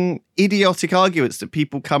fucking idiotic arguments that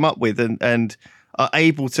people come up with and are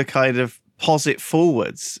able to kind of posit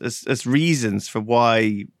forwards as reasons for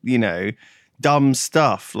why, dumb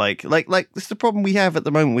stuff. Like that's the problem we have at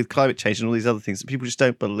the moment with climate change and all these other things, that people just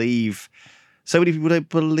don't believe so many people don't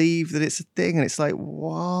believe that it's a thing, and it's like,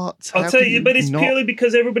 what? I'll How tell can you, but it's not- purely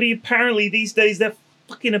because everybody apparently these days their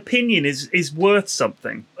fucking opinion is worth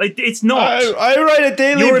something. It's not. I write a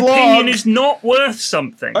daily Your blog. opinion is not worth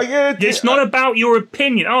something. I get it. It's not about your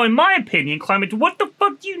opinion. Oh, in my opinion, climate. What the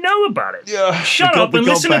fuck do you know about it? Yeah. Shut We up and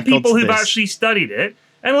got listen to back people onto who've this. actually studied it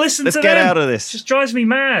and listen Let's to get them. out of this. It just drives me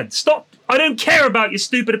mad. Stop. I don't care about your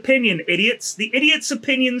stupid opinion, idiots. The idiots'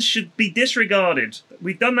 opinions should be disregarded.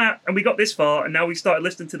 We've done that and we got this far, and now we started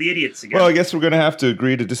listening to the idiots again. Well, I guess we're going to have to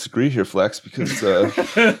agree to disagree here, Flex, because so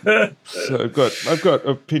I've got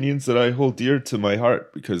opinions that I hold dear to my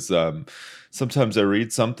heart because sometimes I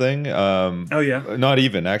read something. Oh, yeah. Not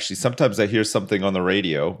even, actually. Sometimes I hear something on the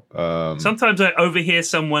radio. Sometimes I overhear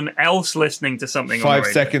someone else listening to something on the 5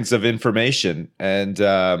 radio. seconds of information. And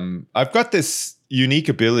I've got this unique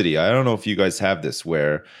ability. I don't know if you guys have this,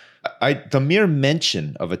 where the mere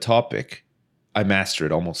mention of a topic, I master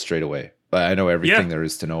it almost straight away. I know everything there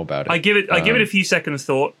is to know about it. I give it a few seconds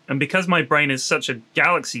thought, and because my brain is such a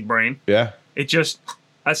galaxy brain, Yeah. it just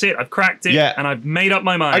that's it. I've cracked it, Yeah. and I've made up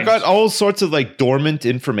my mind. I got all sorts of like dormant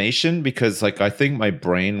information because like I think my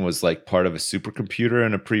brain was like part of a supercomputer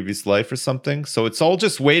in a previous life or something. So it's all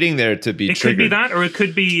just waiting there to be It triggered. could be that, or it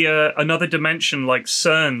could be another dimension like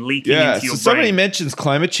CERN leaking Yeah, into your so somebody brain. mentions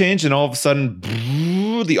climate change and all of a sudden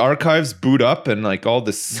the archives boot up and like all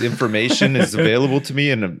this information is available to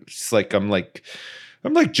me, and it's like I'm like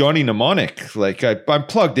Johnny Mnemonic. Like I'm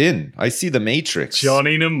plugged in. I see the Matrix.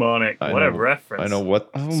 Johnny Mnemonic. I What a know- reference. I know what's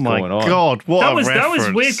Oh my going on. god, what That a was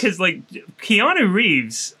reference. weird because like Keanu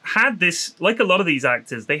Reeves had this, like a lot of these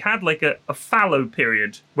actors, they had like a fallow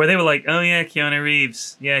period where they were like, oh yeah, Keanu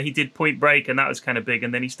Reeves, yeah, he did Point Break and that was kind of big,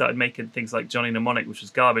 and then he started making things like Johnny Mnemonic, which was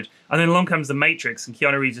garbage, and then along comes The Matrix and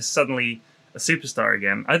Keanu Reeves is suddenly a superstar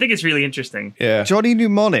again. I think it's really interesting. Yeah. Johnny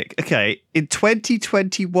Mnemonic. Okay, in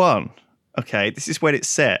 2021. Okay, this is when it's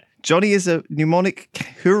set. Johnny is a mnemonic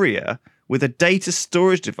courier with a data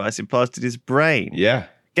storage device implanted in his brain. Yeah.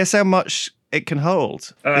 Guess how much it can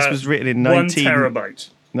hold? This was written in 1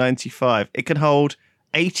 1995. terabyte. It can hold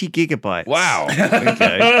 80 gigabytes. Wow.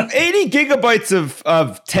 Okay. 80 gigabytes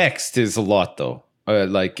of text is a lot, though.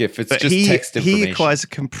 Like if it's But just text information. he acquires a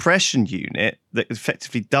compression unit that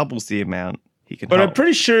effectively doubles the amount he can But hold. I'm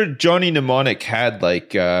pretty sure Johnny Mnemonic had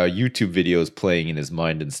like YouTube videos playing in his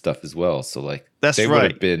mind and stuff as well. So like That's they right.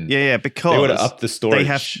 would have been because they would have upped the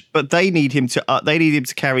storage. they need him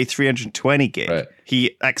to carry 320 gig. Right.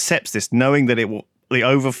 He accepts this, knowing that the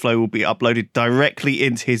overflow will be uploaded directly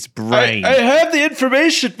into his brain. I have the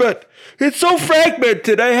information, but it's so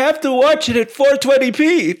fragmented. I have to watch it at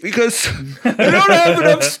 420p because I don't have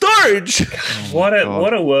enough storage. What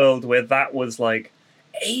a world where that was like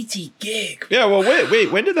 80 gig. Yeah, well, wait.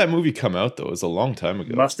 When did that movie come out, though? It was a long time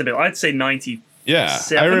ago. Must have been, I'd say 90. Yeah,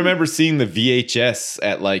 I remember seeing the VHS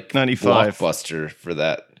at like 95. Blockbuster for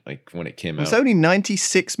that, like when it came out. It's only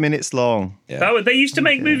 96 minutes long. Yeah. They used to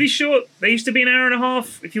make movies short. They used to be an hour and a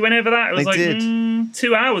half. If you went over that, it was They like did.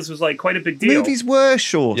 2 hours was like quite a big deal. Movies were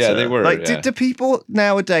shorter. Yeah, they were, Like, yeah. do people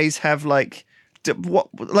nowadays have like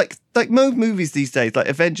most movies these days? Like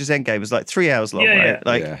Avengers Endgame was like 3 hours long, Yeah,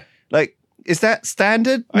 right? yeah. Like is that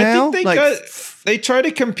standard now? I think they try to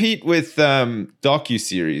compete with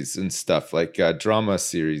docuseries and stuff like drama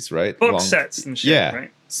series, right? Box sets and shit, Yeah.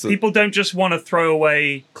 right? So, People don't just want to throw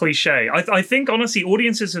away cliche. I think, honestly,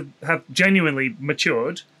 audiences have genuinely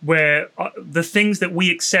matured where the things that we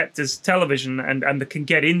accept as television and that can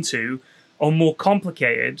get into are more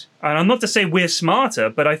complicated. And I'm not to say we're smarter,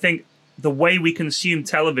 but I think the way we consume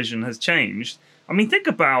television has changed. I mean, think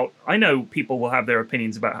about, I know people will have their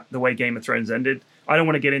opinions about the way Game of Thrones ended. I don't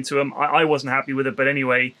want to get into them. I wasn't happy with it. But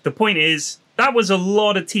anyway, the point is, that was a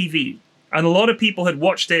lot of TV. And a lot of people had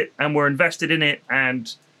watched it and were invested in it.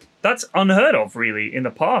 And that's unheard of, really, in the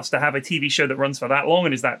past, to have a TV show that runs for that long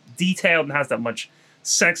and is that detailed and has that much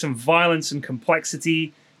sex and violence and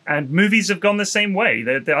complexity. And movies have gone the same way.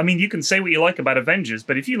 I mean, you can say what you like about Avengers,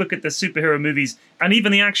 but if you look at the superhero movies and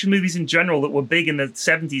even the action movies in general that were big in the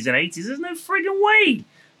 70s and 80s, there's no friggin' way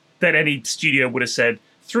that any studio would have said,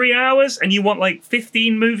 3 hours and you want like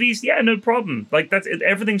 15 movies? Yeah, no problem. Like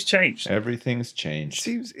everything's changed. everything's changed.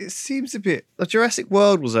 It seems a bit. Jurassic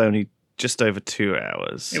World was only just over 2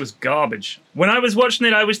 hours. It was garbage. When I was watching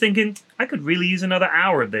it, I was thinking, I could really use another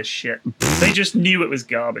hour of this shit. They just knew it was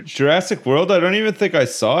garbage. Jurassic World, I don't even think I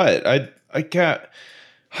saw it. I can't.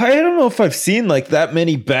 I don't know if I've seen like that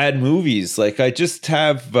many bad movies. Like I just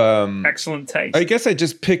have Excellent taste. I guess I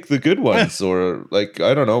just pick the good ones, or like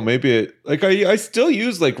I don't know, maybe I still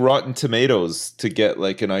use like Rotten Tomatoes to get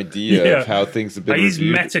like an idea of how things have been. I use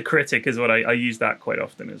reviewed. Metacritic is what I use that quite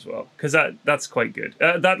often as well, because that's quite good.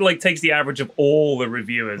 That like takes the average of all the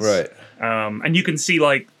reviewers, Right? And you can see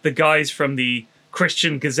like the guys from the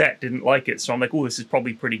Christian Gazette didn't like it, so I'm like, oh, this is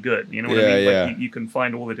probably pretty good. You know what I mean? Like you can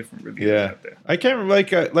find all the different reviews out there. I can't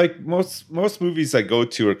like most movies I go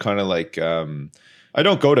to are kind of like I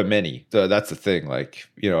don't go to many. So that's the thing. Like,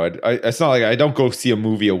 you know, I it's not like I don't go see a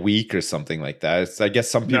movie a week or something like that. I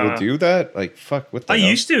guess some people do that. Like, fuck, what the hell? I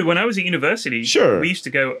used to when I was at university. Sure. We used to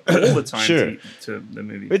go all the time to the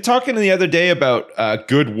movies. We're talking the other day about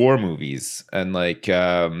good war movies, and like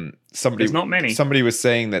There's not many. Somebody was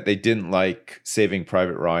saying that they didn't like Saving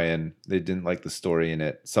Private Ryan. They didn't like the story in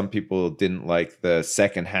it. Some people didn't like the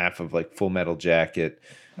second half of like Full Metal Jacket.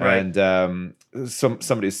 Right. And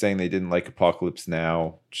somebody's saying they didn't like Apocalypse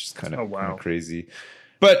Now, which is kind of crazy.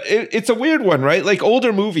 But it's a weird one, right? Like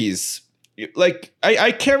older movies, like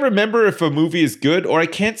I can't remember if a movie is good, or I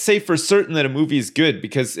can't say for certain that a movie is good,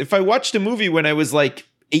 because if I watched a movie when I was like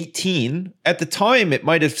 18, at the time it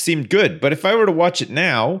might have seemed good. But if I were to watch it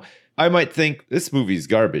now, I might think this movie's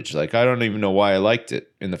garbage. Like, I don't even know why I liked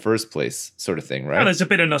it in the first place, sort of thing, right? And there's a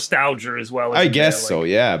bit of nostalgia as well. I guess so,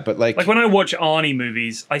 yeah. But like when I watch Arnie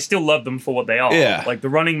movies, I still love them for what they are. Yeah. Like The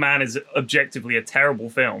Running Man is objectively a terrible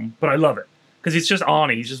film, but I love it. Because it's just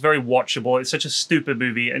Arnie. He's just very watchable. It's such a stupid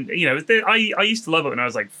movie. And, you know, I used to love it when I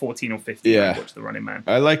was like 14 or 15 when I watched The Running Man.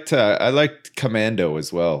 I liked Commando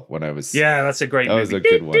as well when I was... Yeah, that's a great movie. That was a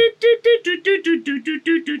good one.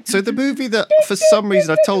 So the movie that, for some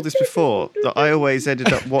reason, I've told this before, that I always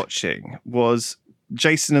ended up watching was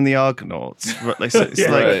Jason and the Argonauts.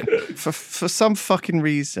 For some fucking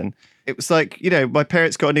reason, it was like, you know, my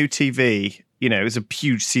parents got a new TV. You know, it was a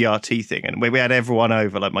huge CRT thing, and we had everyone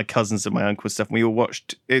over, like my cousins and my uncle and stuff, and we all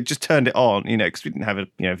watched it, just turned it on, you know, because we didn't have a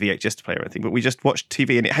VHS player or anything, but we just watched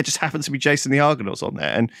TV, and it had just happened to be Jason the Argonauts on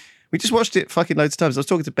there, and we just watched it fucking loads of times. I was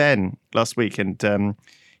talking to Ben last week, and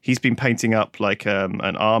he's been painting up like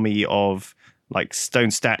an army of like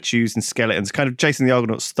stone statues and skeletons, kind of Jason the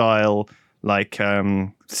Argonaut style, like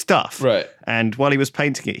stuff. Right. And while he was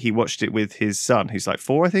painting it, he watched it with his son, who's like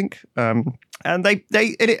 4, I think. And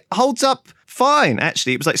it holds up fine,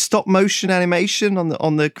 actually. It was like stop motion animation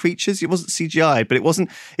on the creatures. It wasn't CGI, but it wasn't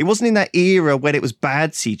in that era when it was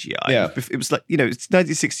bad CGI. Yeah. It was like, you know, it's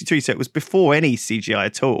 1963, so it was before any CGI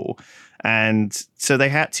at all. And so they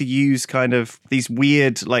had to use kind of these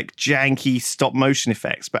weird, like janky stop motion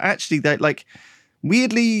effects, but actually they like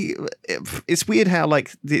weirdly, it's weird how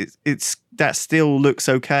like it's that still looks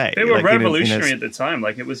okay. They were like, revolutionary at the time.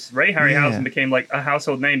 Like it was Ray Harryhausen became like a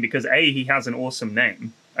household name because he has an awesome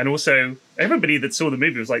name, and also everybody that saw the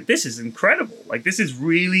movie was like, this is incredible. Like this is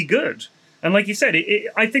really good. And like you said,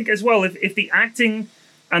 I think as well, if the acting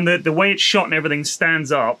and the way it's shot and everything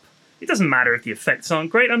stands up, it doesn't matter if the effects aren't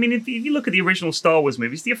great. I mean, if you look at the original Star Wars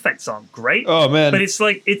movies, the effects aren't great. Oh man! But it's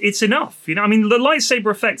like it's enough. You know, I mean, the lightsaber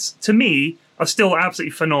effects to me are still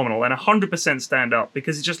absolutely phenomenal and 100% stand up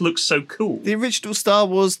because it just looks so cool. The original Star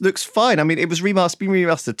Wars looks fine. I mean, it was been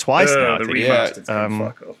remastered twice now. The remastered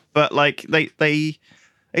fuck off. But like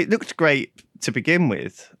it looked great to begin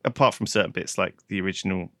with, apart from certain bits like the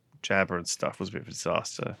original Jabba and stuff was a bit of a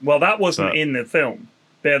disaster. Well, that wasn't in the film.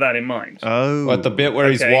 Bear that in mind. Oh, what, the bit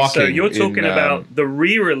where he's walking? So you're talking about the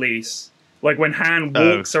re-release, like when Han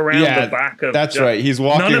walks around the back of. That's right. He's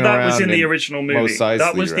walking. None of that around was in the original movie. Mos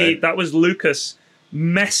Eisley, that was Lucas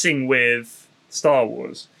messing with Star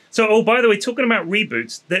Wars. So, by the way, talking about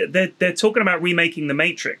reboots, they're talking about remaking The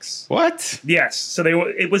Matrix. What? Yes. So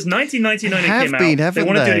it was 1999 it came out. They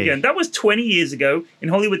want to do it again. That was 20 years ago. In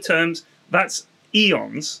Hollywood terms, that's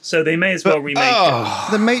eons, so they may as well remake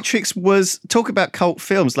it. The Matrix was, talk about cult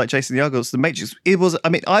films like Jason the Argonauts. The Matrix, it was, I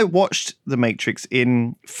mean, I watched The Matrix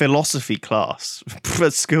in philosophy class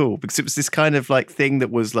at school because it was this kind of like thing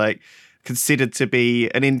that was like considered to be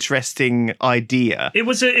an interesting idea. It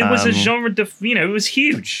was a genre, it was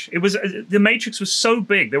huge. It was The Matrix was so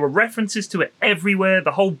big. There were references to it everywhere.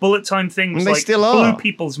 The whole bullet time thing was like blew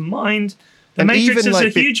people's mind. The Matrix is a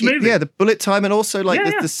huge movie. Yeah, the bullet time, and also like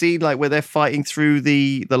the scene like where they're fighting through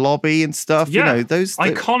the lobby and stuff. Yeah. You know, those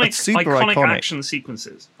iconic action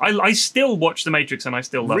sequences. I still watch The Matrix and I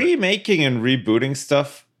still love it. Remaking and rebooting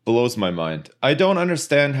stuff blows my mind. I don't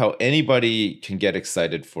understand how anybody can get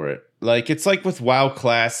excited for it. Like it's like with WoW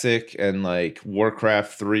Classic and like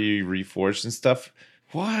Warcraft 3 Reforged and stuff.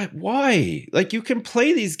 Why? Like you can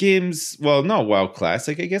play these games. Well, not WoW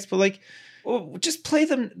Classic, I guess, but like Well, just play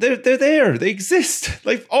them. They're there. They exist.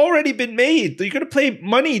 They've already been made. You're going to pay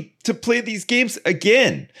money to play these games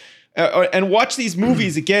again. And watch these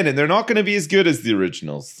movies again, and they're not going to be as good as the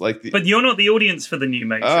originals. But you're not the audience for the new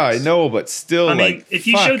Matrix. I know, but still, I mean, if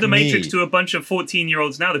you showed the Matrix me. to a bunch of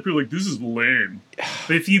 14-year-olds now, they'd be like, "This is lame."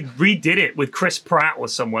 But if you redid it with Chris Pratt or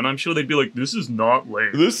someone, I'm sure they'd be like, "This is not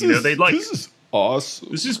lame." This is awesome.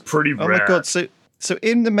 This is pretty rad. Oh my god! So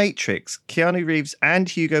in the Matrix, Keanu Reeves and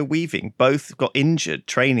Hugo Weaving both got injured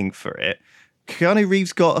training for it. Keanu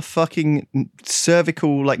Reeves got a fucking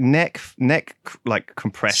cervical neck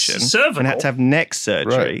compression Cervical? and had to have neck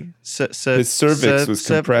surgery. Right. His cervix was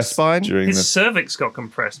compressed spine. His cervix got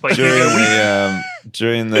compressed by during Hugo Weaving.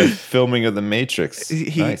 during the filming of The Matrix.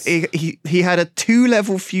 He had a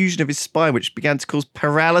 2-level fusion of his spine, which began to cause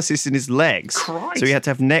paralysis in his legs. Christ. So he had to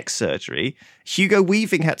have neck surgery. Hugo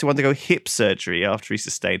Weaving had to undergo hip surgery after he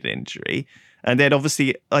sustained an injury. And then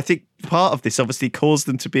obviously, I think part of this obviously caused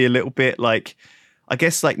them to be a little bit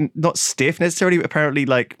not stiff necessarily, but apparently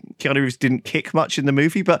Keanu Reeves didn't kick much in the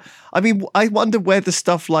movie. But I mean, I wonder whether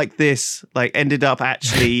stuff like this ended up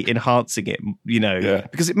actually enhancing it,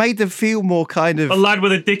 because it made them feel more kind of... A lad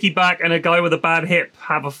with a dicky back and a guy with a bad hip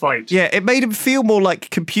have a fight. Yeah, it made him feel more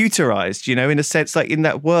computerized, in a sense, in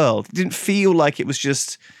that world. It didn't feel like it was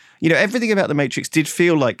just... everything about The Matrix did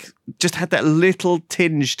feel just had that little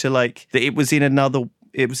tinge to that it was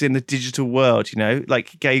in the digital world,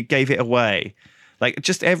 gave it away.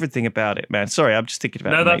 Just everything about it, man. Sorry, I'm just thinking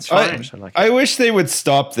about No, The that's Matrix. fine. I wish they would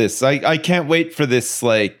stop this. I can't wait for this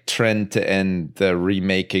trend to end, the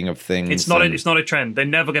remaking of things. It's not a trend. They're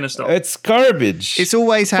never going to stop. It's garbage. It's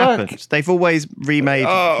always happened. They've always remade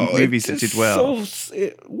movies that did well.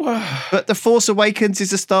 But The Force Awakens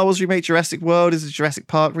is a Star Wars remake. Jurassic World is a Jurassic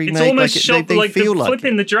Park remake. It's almost shot they feel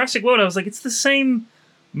flipping the Jurassic World. I was like, it's the same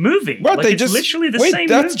movie. What, it's literally the same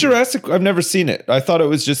that's movie. Jurassic. I've never seen it. I thought it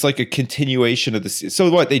was just a continuation of the. So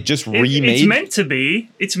what? They just remade. It's meant to be.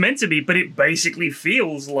 It's meant to be, but it basically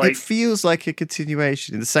feels like. It feels like a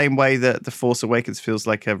continuation in the same way that The Force Awakens feels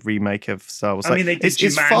like a remake of Star Wars. I mean, they did it's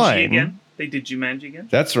Jumanji fine. again. They did Jumanji again.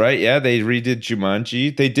 That's right. Yeah, they redid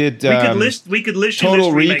Jumanji. They did. We could literally Total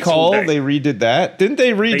list Recall. all day. They redid that. Didn't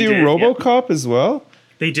they redo did, RoboCop as well?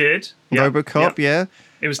 They did. Yeah. RoboCop, yeah.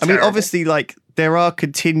 It was. I mean, terrible. obviously, there are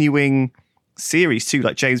continuing series too.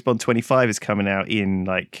 James Bond 25 is coming out in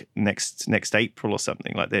next April or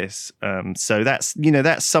something like this. So that's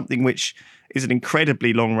that's something which is an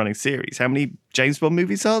incredibly long running series. How many James Bond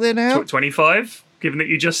movies are there now? 25. Given that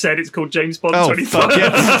you just said it's called James Bond 25. Fuck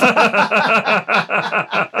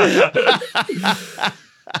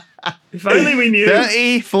If only we knew.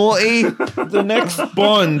 30, 40. The next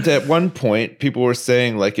Bond, at one point, people were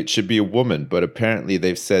saying it should be a woman, but apparently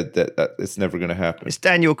they've said that it's never going to happen. It's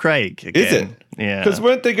Daniel Craig again. Is it? Yeah. Because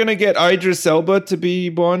weren't they going to get Idris Elba to be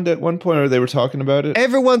Bond at one point, or they were talking about it?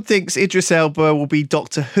 Everyone thinks Idris Elba will be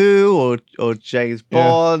Doctor Who or James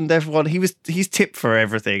Bond. Yeah. Everyone he's tipped for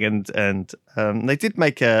everything, and they did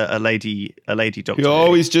make a lady Doctor. He'll Who.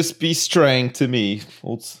 always just be Strang to me,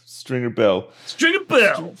 old Stringer Bell. Stringer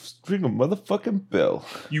Bell. Stringer motherfucking Bell.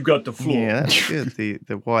 You got the floor. Yeah, that's good.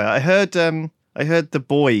 The Wire. I heard The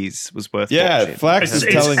Boys was worth watching. Yeah, Flax is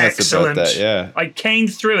telling us about that. Yeah, I came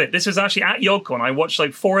through it. This was actually at YogCon. I watched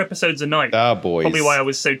 4 episodes a night. Boys. Probably why I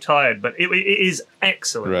was so tired, but it is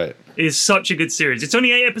excellent. Right. It is such a good series. It's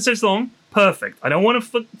only 8 episodes long. Perfect. I don't want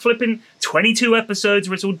to flip in 22 episodes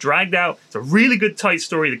where it's all dragged out. It's a really good, tight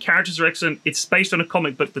story. The characters are excellent. It's based on a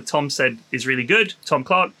comic book that Tom said is really good. Tom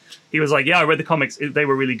Clark. He was like, yeah, I read the comics. They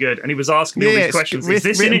were really good. And he was asking me all these questions. Is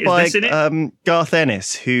this in it? Is this in it? Garth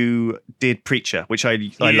Ennis, who did Preacher, which I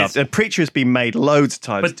loved. And Preacher has been made loads of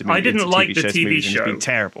times. But I didn't like the TV show. It's been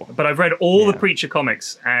terrible. But I've read all the Preacher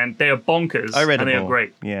comics, and they are bonkers. I read and them they all. are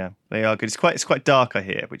great. Yeah, they are good. It's quite dark, I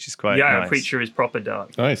hear, which is quite nice. Preacher is proper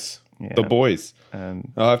dark. Nice. Yeah. The Boys. I'll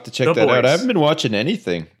have to check that out. I haven't been watching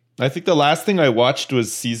anything. I think the last thing I watched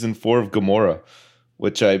was season 4 of Gomorrah,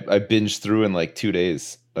 which I binged through in 2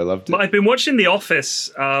 days. I loved it. But I've been watching The Office.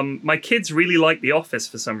 My kids really like The Office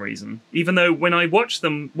for some reason. Even though when I watch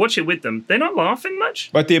it with them, they're not laughing much.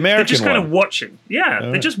 But the American they're just kind one. of watching. Yeah,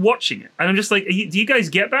 they're just watching it. And I'm just like, do you guys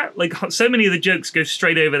get that? So many of the jokes go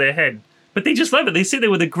straight over their head. But they just love it. They sit there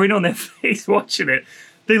with a grin on their face watching it.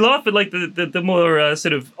 They laugh at the more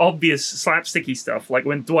sort of obvious slapsticky stuff, like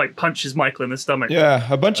when Dwight punches Michael in the stomach. Yeah,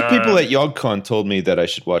 a bunch of people at YogCon told me that I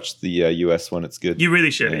should watch the US one. It's good. You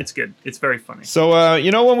really should. Yeah. It's good. It's very funny. So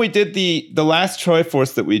when we did the last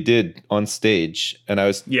Triforce that we did on stage, and I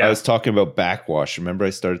was talking about backwash. Remember,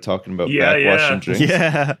 I started talking about backwash and drinks.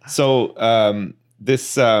 Yeah. So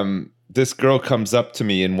this girl comes up to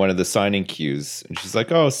me in one of the signing queues, and she's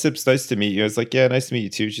like, "Oh, Sips, nice to meet you." I was like, "Yeah, nice to meet you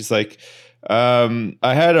too." She's like,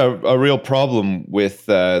 I had a real problem with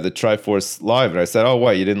the Triforce Live. And I said, "Oh,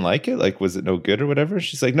 what, you didn't like it? Like, was it no good or whatever?"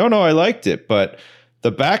 She's like, No, I liked it. But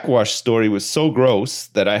the backwash story was so gross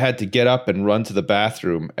that I had to get up and run to the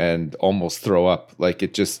bathroom and almost throw up. Like,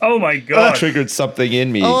 it just Oh my God. triggered something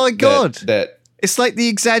in me. Oh my God. That It's like the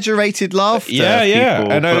exaggerated laughter. Yeah, of yeah.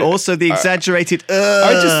 people, And but also the exaggerated.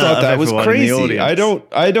 I just thought of that was everyone in the crazy.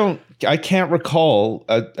 audience. I can't recall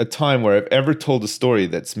a time where I've ever told a story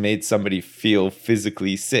that's made somebody feel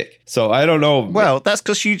physically sick. So I don't know. Well, that's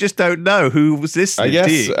because you just don't know who was listening. I guess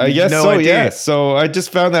do you? I You've guess no so. idea. Yeah. So I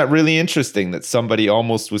just found that really interesting that somebody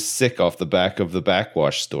almost was sick off the back of the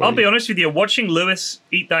backwash story. I'll be honest with you, watching Lewis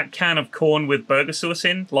eat that can of corn with burger sauce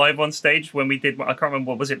in live on stage when we did, I can't remember,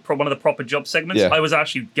 what was it, one of the proper job segments? Yeah. I was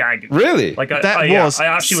actually gagging. Really? Like I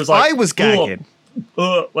actually was like, I was gagging.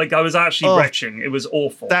 like I was actually retching. It was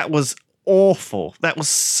awful. That was awful. That was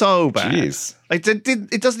so bad. Jeez.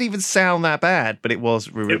 It doesn't even sound that bad, but it was.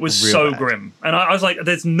 It was real so bad. grim, and I was like,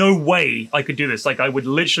 "There's no way I could do this. Like, I would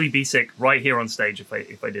literally be sick right here on stage if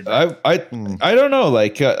I did that." I don't know.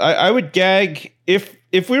 Like I would gag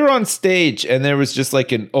if we were on stage and there was just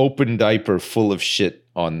like an open diaper full of shit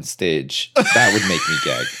on stage. That would make me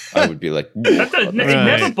gag. I would be like, It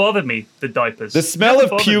never bothered me. The diapers. the smell Never of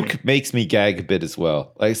bothered puke me. makes me gag a bit as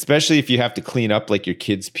well. Like especially if you have to clean up like your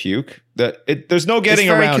kid's puke. There's no getting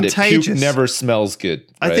very around it. contagious. Puke never smells good.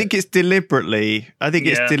 I right? think it's deliberately.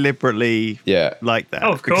 Yeah. like that.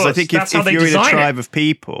 Oh, of Because I course. think That's how if they you're in a design it. tribe of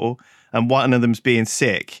people and one of them's being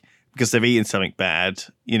sick because they've eaten something bad,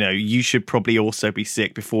 you should probably also be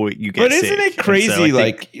sick before you get But sick. isn't it And so crazy?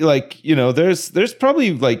 I think- There's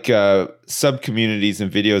probably like sub communities and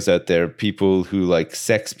videos out there, people who like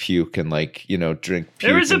sex puke and like drink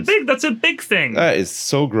puke. That's a big thing. That is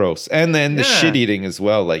so gross. And then the Yeah. shit eating as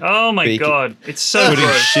well. Like Oh my baking- God, it's so putting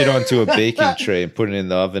gross. shit onto a baking tray and putting it in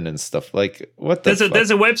the oven and stuff. Like what the fuck?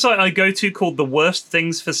 There's a website I go to called The Worst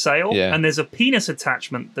Things for Sale, Yeah. and there's a penis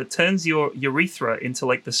attachment that turns your urethra into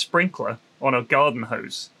like the sprinkler on a garden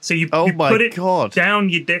hose. So you Oh my put it God. down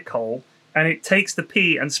your dick hole, and it takes the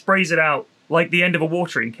pee and sprays it out like the end of a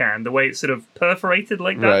watering can, the way it's sort of perforated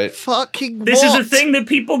like that. Right. Fucking This is what? a thing that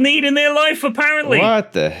people need in their life, apparently.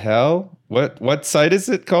 What the hell? What site is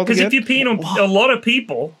it called Because again? if you're peeing on a lot of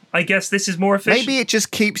people, I guess this is more efficient. Maybe it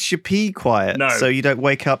just keeps your pee quiet, No. so you don't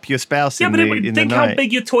wake up your spouse yeah, in but the, in the think night. how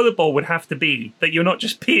big your toilet bowl would have to be that you're not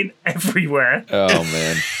just peeing everywhere. Oh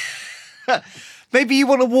man. Maybe you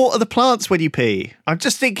want to water the plants when you pee. I'm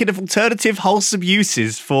just thinking of alternative wholesome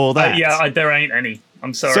uses for that. There ain't any.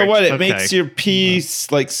 I'm sorry. So what? It Okay. makes your pee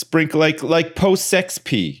like sprinkle, like post sex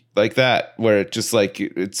pee, like that, where it just like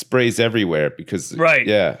it sprays everywhere because Right.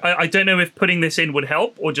 yeah. I don't know if putting this in would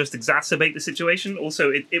help or just exacerbate the situation.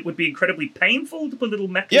 Also, it would be incredibly painful to put a little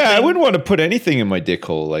metal. Yeah, I thing. wouldn't want to put anything in my dick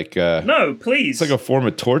hole. Like No, please. it's like a form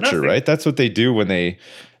of torture, Nothing. right? That's what they do when they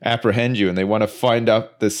apprehend you and they want to find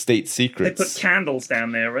out the state They secrets. put candles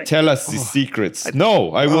down there, right? Tell us the secrets.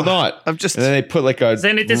 No, I will not. I'm just- And then they put like a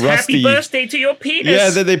Then it is rusty. happy birthday to your penis. Yeah,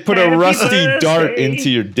 then they put a Happy rusty dart birthday. into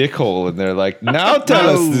your dick hole, and they're like, "Now tell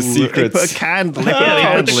us the No, secrets." They put a candle. They put Yeah, a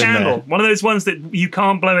they put the candle in candle. there. One of those ones that you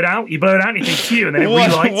can't blow it out. You blow it out and you think, phew, and then it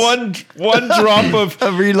relights. one drop of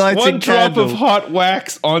A relighting one drop candle. of hot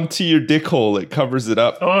wax onto your dick hole. It covers it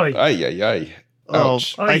up. Oy. Ay ay ay. Oh,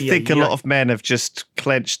 Ouch. I Ay, think ay, a lot ay. of men have just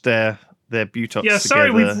clenched their buttocks Yeah,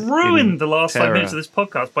 sorry, together we've ruined in the last 5 terror. minutes of this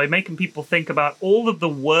podcast by making people think about all of the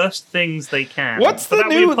worst things they can. What's For the that,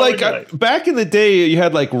 we new like? apologize. Back in the day, you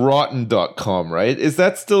had like Rotten.com, right? Is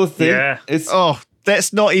that still a thing? Yeah. It's Oh,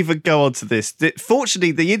 let's not even go on to this.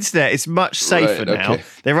 Fortunately, the internet is much safer Right, now. okay.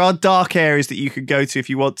 There are dark areas that you can go to if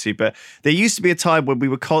you want to, but there used to be a time when we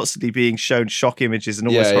were constantly being shown shock images and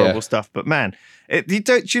all this Yeah, horrible yeah. stuff. But man, do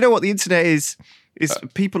you know what the internet is?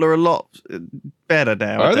 People are a lot better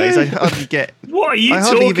nowadays. they? I hardly get. What are you I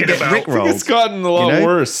hardly even talking get about? rickrolled. it's gotten a lot You know?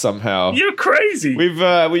 worse somehow. You're crazy. We've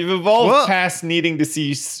evolved What? past needing to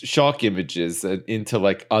see shock images into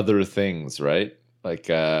like other things, right? Like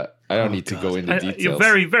I don't need to go into details. You're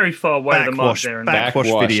very, very far away the mark Backwash, there. And backwash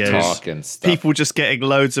videos. talk and stuff. People just getting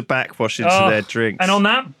loads of backwash into Oh, their drinks. And on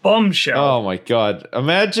that bombshell, Oh my god.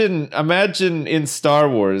 Imagine in Star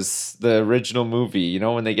Wars, the original movie, you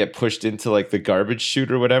know, when they get pushed into like the garbage chute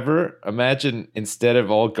or whatever. Imagine instead of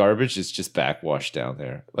all garbage, it's just backwash down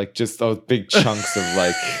there. Like just those big chunks of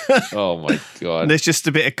like oh my god. And there's just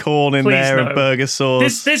a bit of corn in Please there no. and burger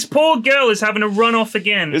sauce. this poor girl is having a run off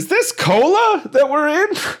again. Is this cola that we're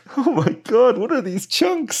in? Oh my god, what are these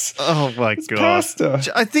chunks? Oh my It's god!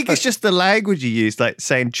 pasta. I think it's just the language you use, like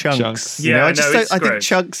saying chunks. Chunks. You Yeah, know, I I just know, don't, it's I think gross.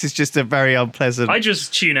 chunks is just a very unpleasant. I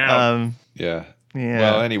just tune out. Yeah. Yeah.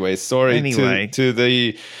 Well, anyway, sorry Anyway. to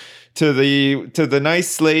the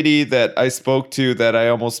nice lady that I spoke to that I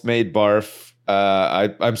almost made barf.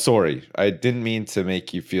 I'm sorry. I didn't mean to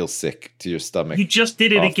make you feel sick to your stomach. You just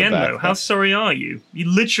did it off the again, back though. How then. sorry are you? You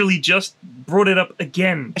literally just brought it up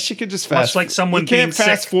again. She could just Much fast. like someone you can't being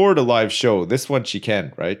fast sick. forward a live show. This one she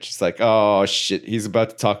can, right? She's like, oh shit, he's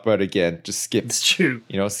about to talk about it again. Just skip. It's true.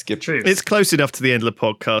 You know, skip. True. It's close enough to the end of the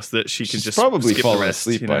podcast that she can She's just probably skip fallen the rest,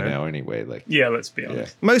 asleep you by know. now anyway. Like, Yeah, let's be yeah.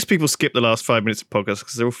 honest. Most people skip the last 5 minutes of podcasts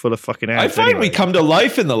because they're all full of fucking ads. I find anyway. we come to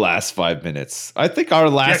life in the last 5 minutes. I think our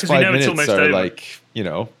last 'cause we 5 know it's minutes almost are over. like, you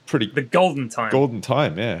know, pretty The golden time. golden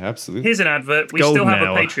time. Yeah, absolutely. Here's an advert. We Golden still have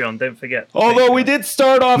hour. a Patreon. Don't forget. Although we did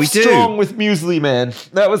start off We do. strong with Muesli Man.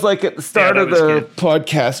 That was like at the start that of was the good.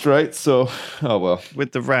 podcast, right? So, oh well.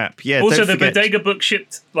 with the rap. Yeah. Also, don't the forget. Bodega book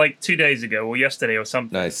shipped like 2 days ago or yesterday or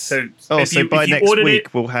something. Nice. So, Oh, so by next ordered week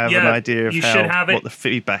it, we'll have an yeah, idea of you should how have it. what the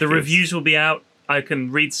feedback The is. reviews will be out. I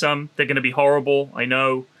can read some. They're going to be horrible. I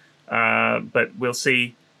know, but we'll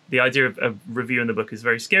see. The idea of reviewing the book is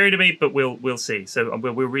very scary to me, but we'll see. So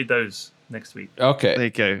we'll read those next week. Okay. There you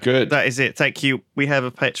go. Good. That is it. Thank you. We have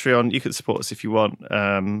a Patreon. You can support us if you want.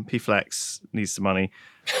 PFlax needs some money.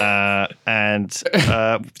 And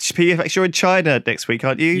PFlax, you're in China next week,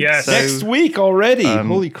 aren't you? Yes. Next week already.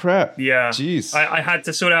 Holy crap. Yeah. Jeez. I had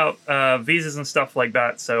to sort out visas and stuff like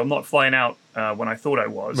that, so I'm not flying out when I thought I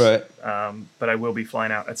was. Right. But I will be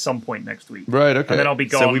flying out at some point next week. Right, okay. And then I'll be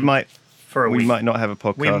gone So we might for a week. not have a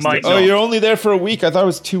podcast. We might Oh, not. you're only there for a week? I thought it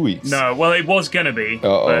was 2 weeks. No, well, it was going to be.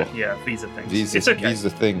 Uh-oh. But yeah, visa things. Visa, It's okay. Visa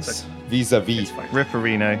things. It's Vis-a-vis. It's fine.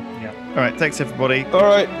 Ripperino. Yeah. All right. Thanks everybody. All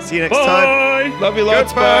right. See you next time. Bye! Love you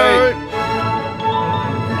lots. Goodbye. Bye.